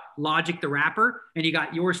 You got Logic the Rapper, and you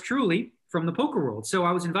got yours truly from the poker world. So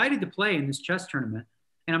I was invited to play in this chess tournament,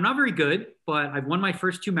 and I'm not very good, but I've won my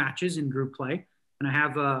first 2 matches in group play, and I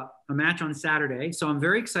have a match on Saturday. So I'm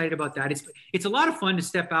very excited about that. It's a lot of fun to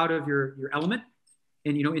step out of your element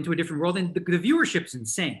and, you know, into a different world. And the viewership's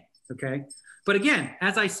insane, okay? But again,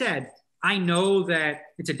 as I said, I know that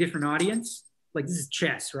it's a different audience. Like this is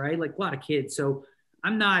chess, right? Like a lot of kids. So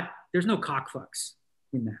there's no cockfucks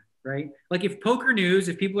in that, right? Like if PokerNews,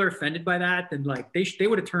 if people are offended by that, then like they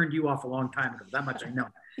would have turned you off a long time ago. That much I know.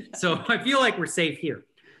 So I feel like we're safe here.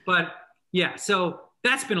 But yeah, so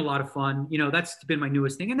that's been a lot of fun. You know, that's been my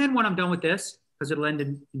newest thing. And then when I'm done with this, because it'll end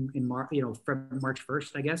in March, you know, from March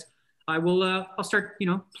 1st, I guess, I'll start, you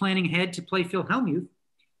know, planning ahead to play Phil Hellmuth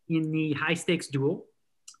in the high stakes duel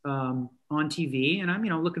on TV. And I'm, you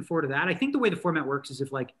know, looking forward to that. I think the way the format works is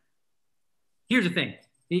if like, here's the thing.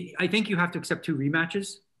 I think you have to accept 2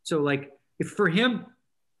 rematches. So like if for him,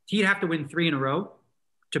 he'd have to win 3 in a row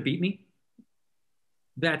to beat me.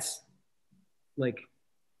 That's like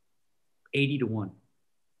 80-1.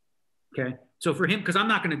 Okay. So for him, because I'm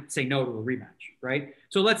not going to say no to a rematch, right?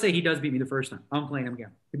 So let's say he does beat me the first time. I'm playing him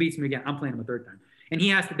again. He beats me again. I'm playing him a 3rd time. And he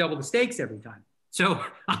has to double the stakes every time. So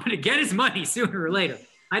I'm going to get his money sooner or later.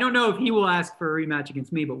 I don't know if he will ask for a rematch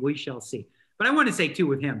against me, but we shall see. But I want to say too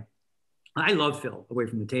with him, I love Phil away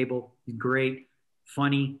from the table. He's great,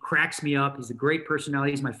 funny, cracks me up. He's a great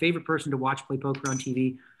personality. He's my favorite person to watch play poker on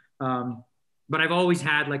TV. But I've always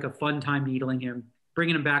had like a fun time needling him,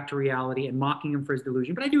 bringing him back to reality and mocking him for his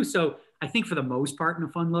delusion. But I do so, I think for the most part in a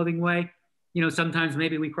fun-loving way. You know, sometimes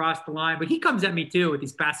maybe we cross the line, but he comes at me too with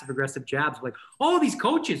these passive-aggressive jabs like, oh, these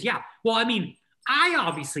coaches. Yeah, well, I mean, I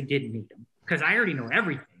obviously didn't need them because I already know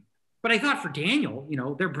everything. But I thought for Daniel, you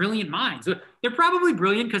know, they're brilliant minds. They're probably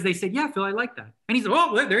brilliant because they said, yeah, Phil, I like that. And he's like,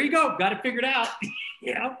 oh, well, there you go. Got it figured out.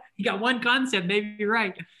 You know, you got one concept. Maybe you're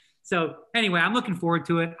right. So anyway, I'm looking forward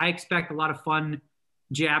to it. I expect a lot of fun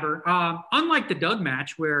jabber. Unlike the Doug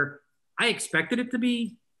match where I expected it to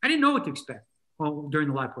be, I didn't know what to expect during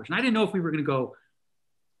the live portion. I didn't know if we were going to go,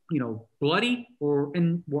 you know, bloody or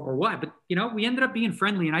what. But, you know, we ended up being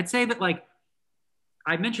friendly. And I'd say that, like,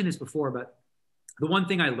 I mentioned this before, but the one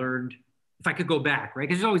thing I learned, if I could go back, right,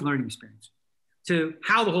 because there's always learning experience, to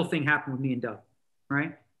how the whole thing happened with me and Doug,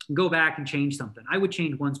 right, and go back and change something. I would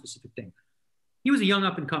change one specific thing. He was a young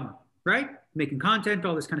up-and-comer, right, making content,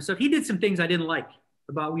 all this kind of stuff. He did some things I didn't like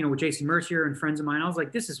about, you know, with Jason Mercier and friends of mine. I was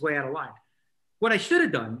like, this is way out of line. What I should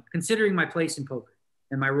have done, considering my place in poker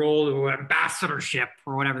and my role or ambassadorship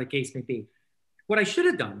or whatever the case may be, what I should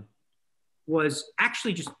have done was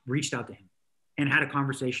actually just reached out to him and had a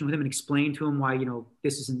conversation with him and explained to him why, you know,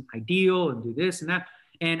 this isn't ideal and do this and that.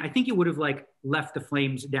 And I think it would have like left the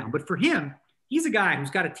flames down. But for him, he's a guy who's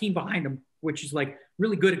got a team behind him, which is like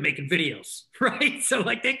really good at making videos, right? So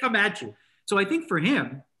like they come at you. So I think for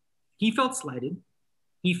him, he felt slighted.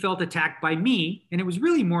 He felt attacked by me. And it was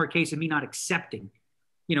really more a case of me not accepting,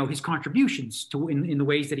 you know, his contributions to in the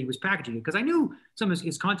ways that he was packaging it. Because I knew some of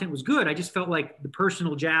his content was good. I just felt like the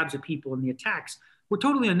personal jabs at people and the attacks were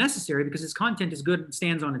totally unnecessary because his content is good and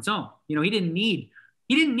stands on its own. You know, he didn't need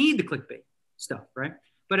the clickbait stuff, right?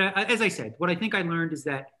 But as I said, what I think I learned is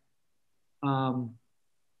that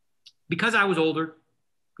because I was older,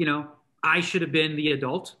 you know, I should have been the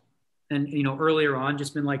adult and, you know, earlier on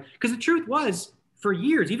just been like, because the truth was for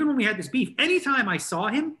years, even when we had this beef, anytime I saw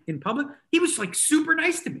him in public, he was like super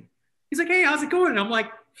nice to me. He's like, hey, how's it going? And I'm like,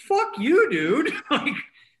 fuck you, dude. Like,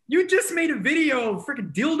 you just made a video of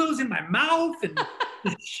freaking dildos in my mouth and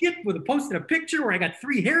shit with posted a picture where I got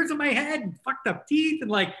 3 hairs on my head and fucked up teeth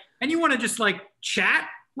and like, and you want to just like chat?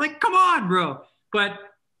 Like, come on, bro. But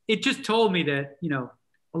it just told me that, you know,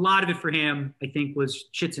 a lot of it for him, I think, was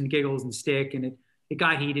shits and giggles and stick, and it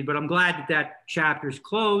got heated. But I'm glad that that chapter's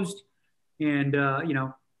closed. And, you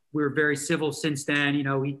know, we were very civil since then. You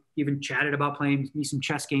know, we even chatted about playing me some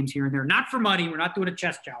chess games here and there. Not for money. We're not doing a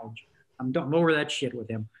chess challenge. I'm over that shit with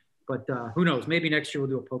him. But who knows? Maybe next year we'll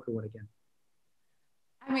do a poker one again.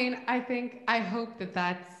 I mean, I hope that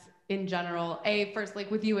that's in general, first, like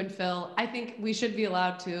with you and Phil, I think we should be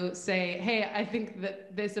allowed to say, hey, I think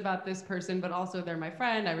that this about this person, but also they're my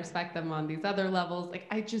friend. I respect them on these other levels. Like,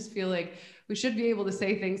 I just feel like we should be able to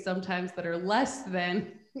say things sometimes that are less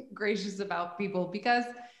than gracious about people, because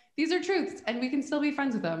these are truths and we can still be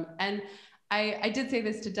friends with them. And I did say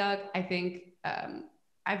this to Doug. I think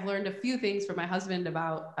I've learned a few things from my husband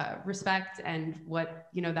about respect and what,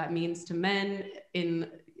 you know, that means to men. In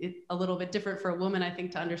a little bit different for a woman, I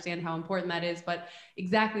think, to understand how important that is. But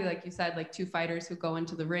exactly like you said, like two fighters who go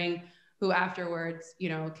into the ring, who afterwards, you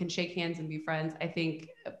know, can shake hands and be friends. I think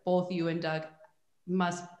both you and Doug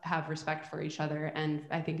must have respect for each other. And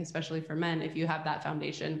I think especially for men, if you have that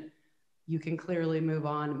foundation, you can clearly move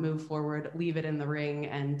on, move forward, leave it in the ring,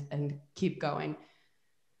 and keep going.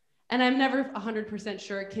 And I'm never 100%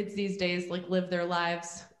 sure kids these days like live their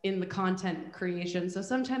lives in the content creation. So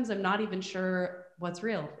sometimes I'm not even sure what's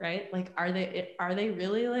real, right? Like, are they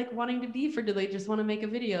really like wanting to beef, or do they just want to make a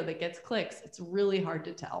video that gets clicks? It's really hard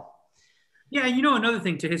to tell. Yeah, you know, another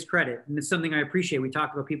thing to his credit, and it's something I appreciate. We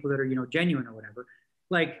talk about people that are, you know, genuine or whatever.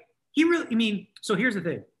 Like, he really, I mean, so here's the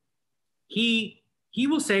thing. He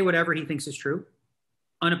will say whatever he thinks is true,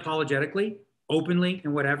 unapologetically, openly,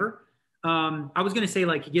 and whatever. I was going to say,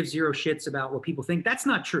 like, he gives zero shits about what people think. That's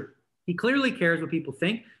not true. He clearly cares what people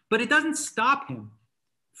think, but it doesn't stop him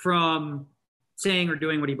from saying or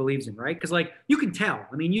doing what he believes in, right? Because, like, you can tell.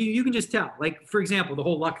 I mean, you can just tell. Like, for example, the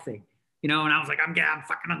whole luck thing, you know, and I was like, I'm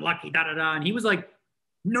fucking unlucky, da-da-da. And he was like,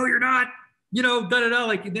 no, you're not, you know, da-da-da.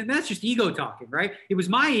 Like, that's just ego talking, right? It was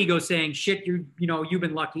my ego saying, shit, you know, you've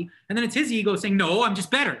been lucky. And then it's his ego saying, no, I'm just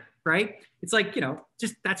better, right? It's like, you know,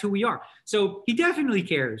 just that's who we are. So he definitely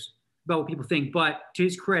cares about what people think. But to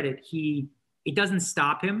his credit, it doesn't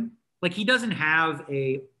stop him. Like, he doesn't have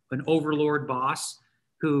an overlord boss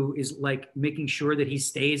who is like making sure that he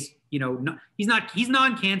stays, you know, he's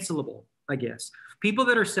non-cancelable, I guess. People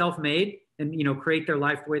that are self-made and, you know, create their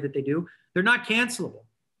life the way that they do, they're not cancelable.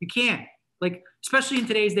 You can't, like, especially in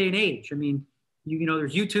today's day and age. I mean, you know,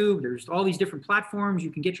 there's YouTube, there's all these different platforms,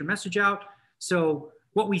 you can get your message out. So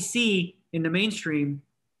what we see in the mainstream,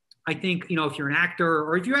 I think, you know, if you're an actor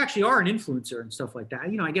or if you actually are an influencer and stuff like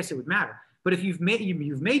that, you know, I guess it would matter. But if you've made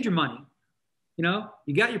your money, you know,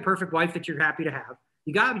 you got your perfect wife that you're happy to have,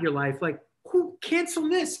 you got your life, like, who cancel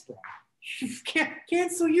this, bro?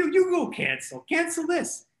 Cancel you. You go cancel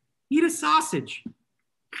this. Eat a sausage.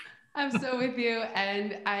 I'm so with you.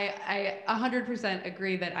 And I 100%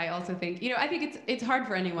 agree that I also think, you know, I think it's hard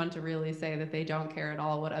for anyone to really say that they don't care at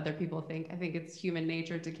all what other people think. I think it's human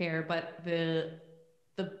nature to care, but the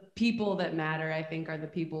people that matter, I think, are the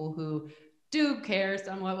people who do care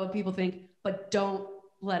somewhat what people think, but don't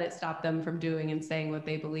let it stop them from doing and saying what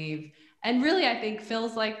they believe. And really, I think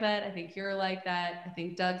Phil's like that. I think you're like that. I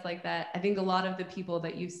think Doug's like that. I think a lot of the people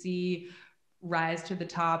that you see rise to the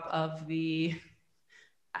top of the,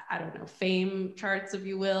 I don't know, fame charts, if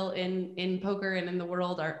you will, in poker and in the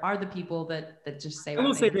world are the people that just say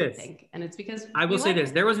what they think. And it's because I will say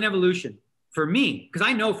this. There was an evolution for me, because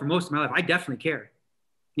I know for most of my life, I definitely cared.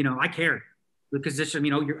 You know, I cared because this,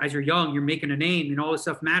 you know, as you're young, you're making a name and all this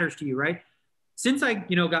stuff matters to you, right? Since I,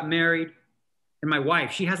 you know, got married, and my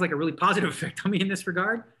wife, she has like a really positive effect on me in this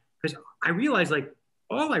regard, because I realized, like,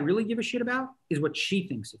 all I really give a shit about is what she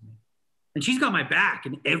thinks of me. And she's got my back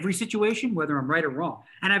in every situation, whether I'm right or wrong.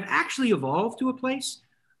 And I've actually evolved to a place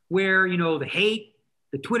where, you know, the hate,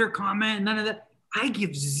 the Twitter comment, none of that, I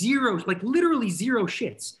give zero, like literally zero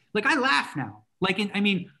shits. Like, I laugh now. Like, I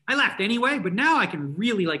mean, I laughed anyway, but now I can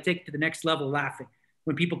really like take it to the next level laughing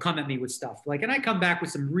when people come at me with stuff. Like, and I come back with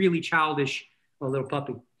some really childish, oh, little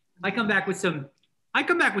puppy. I come back with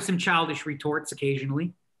some childish retorts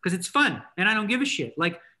occasionally because it's fun and I don't give a shit.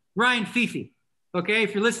 Like Ryan Fifi, okay?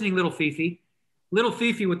 If you're listening, little Fifi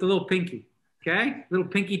with the little pinky, okay? Little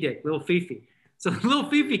pinky dick, little Fifi. So little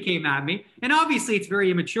Fifi came at me, and obviously it's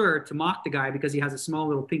very immature to mock the guy because he has a small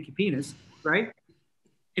little pinky penis, right?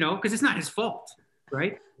 You know, because it's not his fault,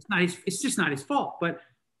 right? It's just not his fault. But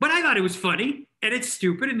I thought it was funny and it's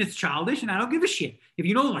stupid and it's childish and I don't give a shit. If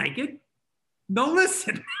you don't like it, don't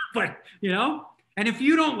listen. But, you know, and if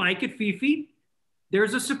you don't like it, Fifi,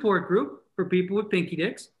 there's a support group for people with pinky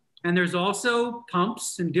dicks. And there's also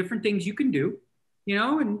pumps and different things you can do, you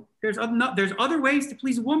know, and there's other ways to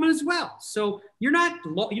please a woman as well. So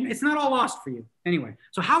it's not all lost for you. Anyway,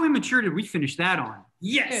 so how immature did we finish that on?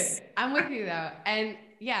 Yes. Dude, I'm with you though. And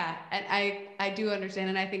yeah, and I do understand.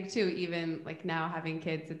 And I think too, even like now having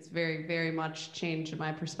kids, it's very, very much changed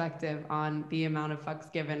my perspective on the amount of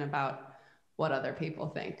fucks given about what other people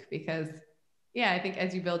think, because Yeah, I think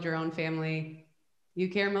as you build your own family, you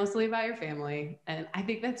care mostly about your family. And I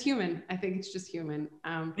think that's human. I think it's just human.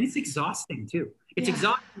 And it's exhausting too. It's Yeah.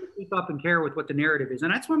 exhausting to keep up and care with what the narrative is.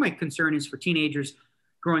 And that's why my concern is for teenagers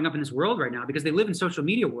growing up in this world right now, because they live in social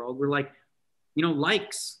media world where like,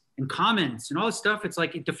 likes and comments and all this stuff, it's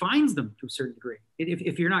like it defines them to a certain degree.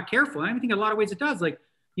 If you're not careful, and I think in a lot of ways it does, like,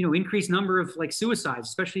 increased number of like suicides,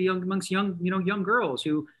 especially amongst young girls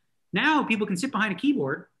who now people can sit behind a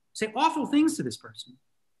keyboard, say awful things to this person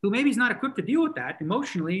who maybe is not equipped to deal with that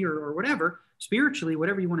emotionally or whatever, spiritually,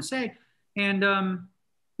 whatever you want to say. And,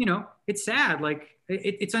 it's sad. Like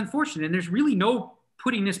it's unfortunate. And there's really no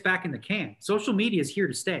putting this back in the can. Social media is here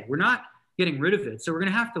to stay. We're not getting rid of it. So we're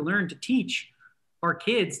going to have to learn to teach our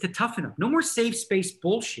kids to toughen up. No more safe space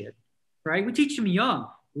bullshit, right? We teach them young.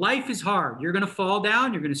 Life is hard. You're going to fall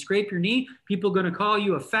down. You're going to scrape your knee. People are going to call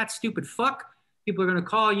you a fat, stupid fuck. People are going to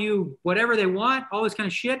call you whatever they want, all this kind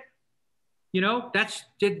of shit.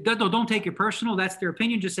 Don't take it personal. That's their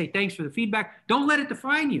opinion. Just say thanks for the feedback. Don't let it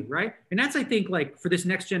define you, right? And that's, I think, like for this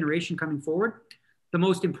next generation coming forward, the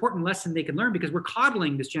most important lesson they can learn, because we're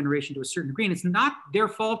coddling this generation to a certain degree, and it's not their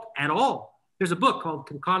fault at all. There's a book called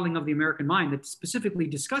The Coddling of the American Mind that specifically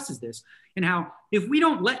discusses this, and how if we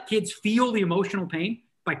don't let kids feel the emotional pain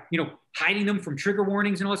by, hiding them from trigger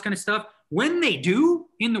warnings and all this kind of stuff, when they do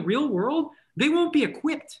in the real world, they won't be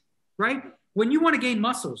equipped, right? When you want to gain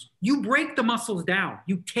muscles, you break the muscles down,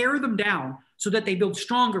 you tear them down so that they build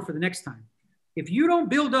stronger for the next time. If you don't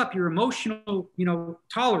build up your emotional,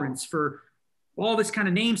 tolerance for all this kind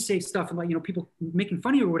of namesake stuff and like, people making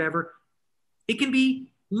fun of you or whatever, it can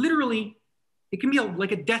be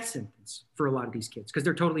like a death sentence for a lot of these kids because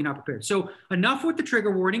they're totally not prepared. So enough with the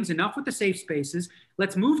trigger warnings, enough with the safe spaces.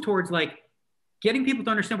 Let's move towards like getting people to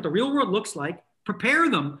understand what the real world looks like, prepare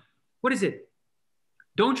them. What is it?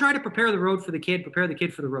 Don't try to prepare the road for the kid, prepare the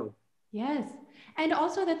kid for the road. Yes. And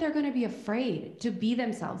also that they're going to be afraid to be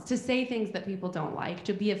themselves, to say things that people don't like,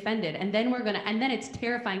 to be offended. And then then it's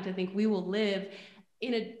terrifying to think we will live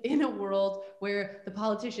in a world where the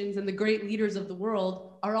politicians and the great leaders of the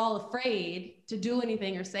world are all afraid to do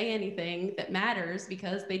anything or say anything that matters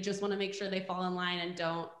because they just want to make sure they fall in line and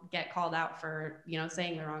don't get called out for,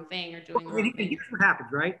 saying the wrong thing or doing the wrong thing. Here's what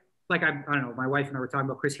happens, right? Like, I don't know, my wife and I were talking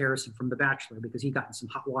about Chris Harrison from The Bachelor because he got in some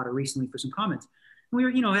hot water recently for some comments. And we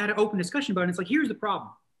were, had an open discussion about it. And it's like, here's the problem.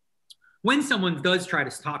 When someone does try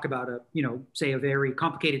to talk about say a very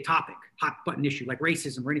complicated topic, hot button issue like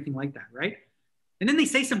racism or anything like that, right? And then they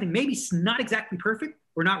say something maybe not exactly perfect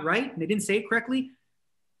or not right, and they didn't say it correctly.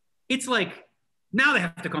 It's like, now they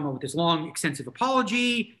have to come up with this long, extensive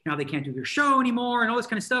apology. Now they can't do their show anymore and all this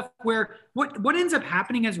kind of stuff, where what ends up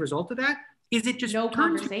happening as a result of that is it just no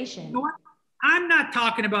conversation. I'm not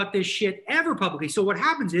talking about this shit ever publicly. So what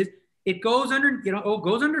happens is it goes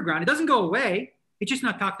goes underground. It doesn't go away. It's just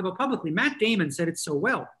not talked about publicly. Matt Damon said it so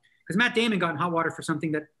well, because Matt Damon got in hot water for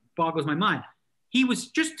something that boggles my mind. He was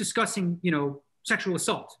just discussing, sexual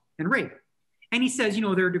assault and rape. And he says,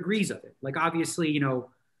 there are degrees of it. Like obviously,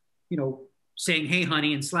 saying, hey,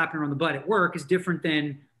 honey, and slapping her on the butt at work is different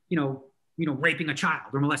than, raping a child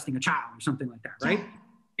or molesting a child or something like that, right?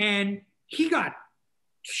 Yeah. And he got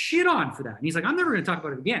shit on for that. And he's like, I'm never going to talk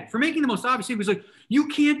about it again. For making the most obvious, he was like, you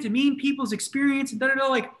can't demean people's experience and da-da-da,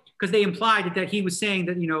 like, because they implied that he was saying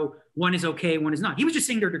that, one is okay, one is not. He was just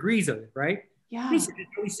saying there are degrees of it, right? Yeah.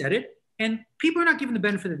 He said it. And people are not given the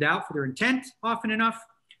benefit of the doubt for their intent often enough.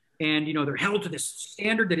 And, they're held to this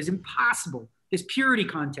standard that is impossible, this purity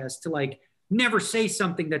contest to like never say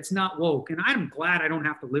something that's not woke. And I'm glad I don't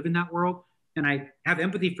have to live in that world. And I have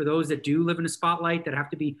empathy for those that do live in a spotlight that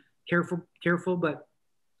have to be careful. But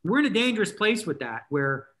we're in a dangerous place with that,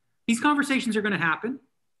 where these conversations are going to happen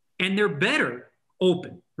and they're better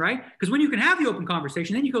open, right? Because when you can have the open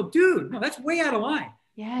conversation, then you go, dude, no, that's way out of line.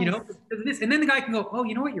 Yes. And then the guy can go, oh,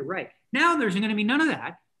 you know what? You're right. Now there's going to be none of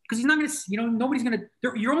that because he's not going to, nobody's going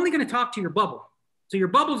to, you're only going to talk to your bubble. So your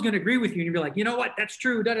bubble is going to agree with you and you'll be like, you know what? That's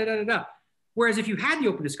true. Da, da, da, da, da. Whereas if you had the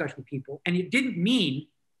open discussion with people and it didn't mean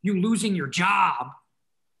you losing your job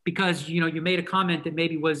because, you made a comment that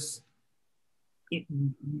maybe was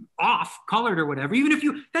off colored or whatever, even if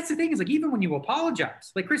that's the thing is like, even when you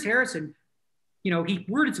apologize, like Chris Harrison, he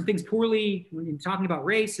worded some things poorly when talking about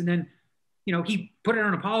race. And then, he put it on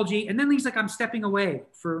an apology and then he's like, I'm stepping away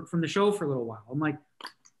from the show for a little while. I'm like,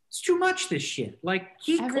 it's too much, this shit. Like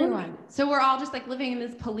everyone. So we're all just like living in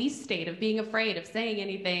this police state of being afraid of saying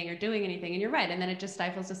anything or doing anything. And you're right. And then it just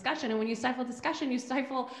stifles discussion. And when you stifle discussion, you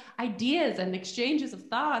stifle ideas and exchanges of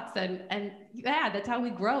thoughts. And yeah, that's how we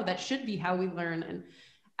grow. That should be how we learn. And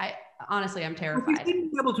I'm terrified.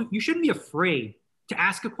 You shouldn't be afraid to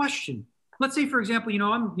ask a question. let's say, for example,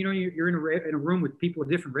 you're in a room with people of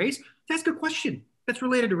different race. Ask a question that's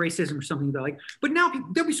related to racism or something like. But now people,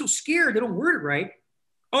 they'll be so scared they don't word it right.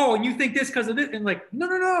 Oh, and you think this because of this, and like,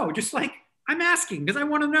 no, just like I'm asking because I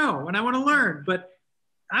want to know and I want to learn, but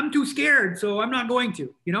I'm too scared, so I'm not going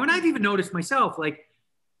to. And I've even noticed myself, like,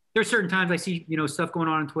 there's certain times I see stuff going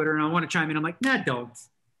on Twitter and I want to chime in. I'm like, nah, don't.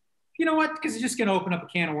 You know what? Because it's just going to open up a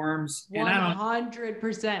can of worms.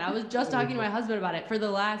 100%. I was just talking to my husband about it. For the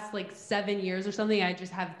last like 7 years or something, I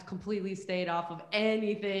just have completely stayed off of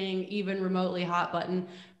anything, even remotely hot button,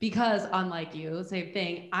 because unlike you, same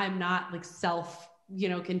thing, I'm not like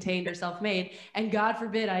contained or self-made. And God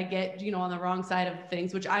forbid I get, on the wrong side of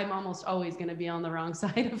things, which I'm almost always going to be on the wrong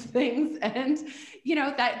side of things. And,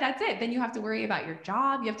 that's it. Then you have to worry about your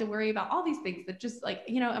job. You have to worry about all these things that just like,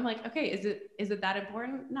 I'm like, okay, is it that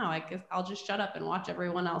important? No, I guess I'll just shut up and watch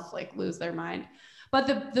everyone else like lose their mind. But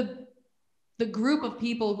the group of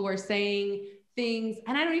people who are saying things,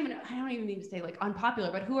 and I don't even mean to say like unpopular,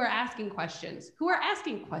 but who are asking questions,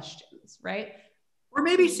 right? Or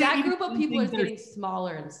maybe that group of people is getting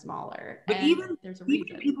smaller and smaller. But and even there's a reason.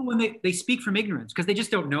 Even people, when they speak from ignorance because they just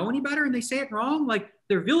don't know any better and they say it wrong, like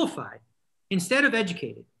they're vilified instead of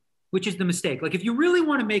educated, which is the mistake. Like if you really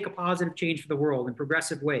want to make a positive change for the world in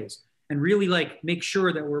progressive ways and really like make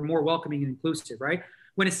sure that we're more welcoming and inclusive, right?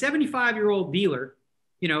 When a 75-year-old dealer,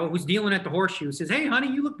 who's dealing at the Horseshoe says, "Hey,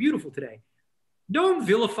 honey, you look beautiful today," don't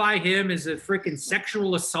vilify him as a freaking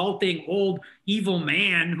sexual assaulting old evil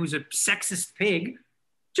man who's a sexist pig.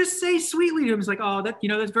 Just say sweetly to him. It's like, oh,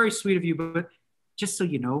 that's very sweet of you, but just so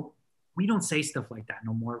you know, we don't say stuff like that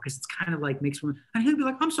no more because it's kind of like makes women. And he'll be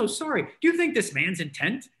like, "I'm so sorry. Do you think this man's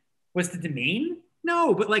intent was to demean?"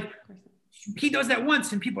 No, but like he does that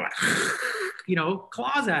once, and people are like,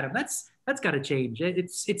 claws at him. That's got to change.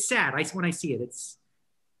 It's sad. When I see it, it's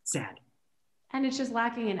sad. And it's just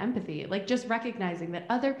lacking in empathy, like just recognizing that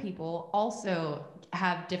other people also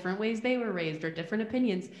have different ways they were raised or different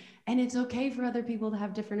opinions. And it's okay for other people to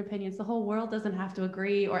have different opinions. The whole world doesn't have to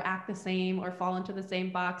agree or act the same or fall into the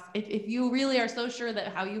same box. If you really are so sure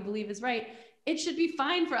that how you believe is right, it should be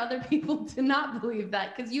fine for other people to not believe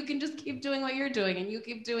that, because you can just keep doing what you're doing and you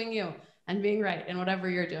keep doing you and being right in whatever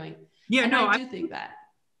you're doing. Yeah, and no, I do think that.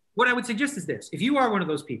 What I would suggest is this. If you are one of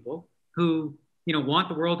those people who want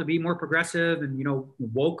the world to be more progressive and,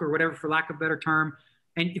 woke or whatever, for lack of a better term.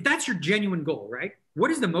 And if that's your genuine goal, right?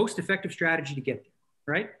 What is the most effective strategy to get there,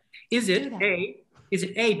 right? Is it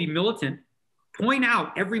A, be militant, point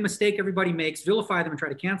out every mistake everybody makes, vilify them and try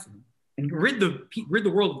to cancel them and rid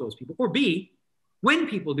the world of those people? Or B, when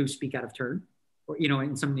people do speak out of turn or,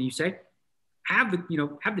 in something that you say, have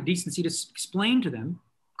the decency to explain to them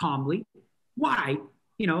calmly why,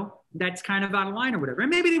 that's kind of out of line or whatever. And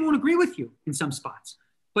maybe they won't agree with you in some spots,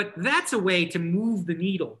 but that's a way to move the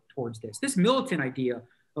needle towards this militant idea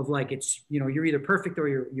of like, it's, you're either perfect or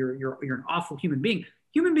you're an awful human being.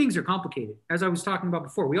 Human beings are complicated. As I was talking about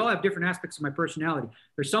before, we all have different aspects of my personality.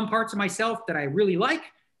 There's some parts of myself that I really like,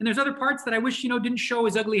 and there's other parts that I wish, didn't show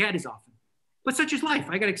his ugly head as often. But such is life.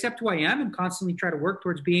 I got to accept who I am and constantly try to work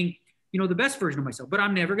towards being, the best version of myself. But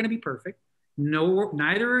I'm never going to be perfect. No,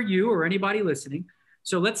 neither are you or anybody listening.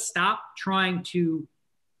 So let's stop trying to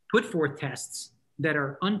put forth tests that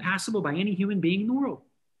are unpassable by any human being in the world.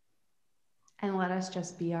 And let us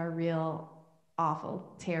just be our real,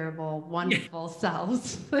 awful, terrible, wonderful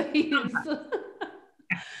selves, please.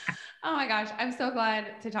 Oh my gosh, I'm so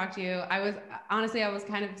glad to talk to you. I was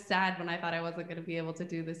kind of sad when I thought I wasn't going to be able to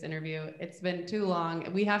do this interview. It's been too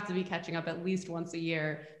long. We have to be catching up at least once a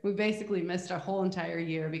year. We basically missed a whole entire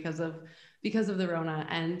year because of the Rona.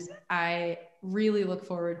 And I really look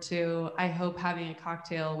forward to, I hope, having a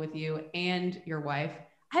cocktail with you and your wife.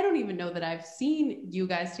 I don't even know that I've seen you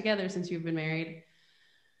guys together since you've been married.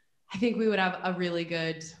 I think we would have a really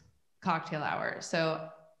good cocktail hour. So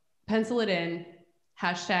pencil it in,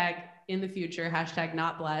 hashtag in the future, hashtag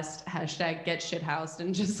not blessed, hashtag get shithoused,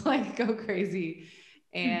 and just like go crazy.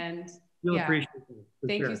 And You'll appreciate it.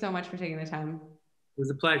 Thank you so much for taking the time. It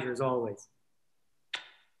was a pleasure as always.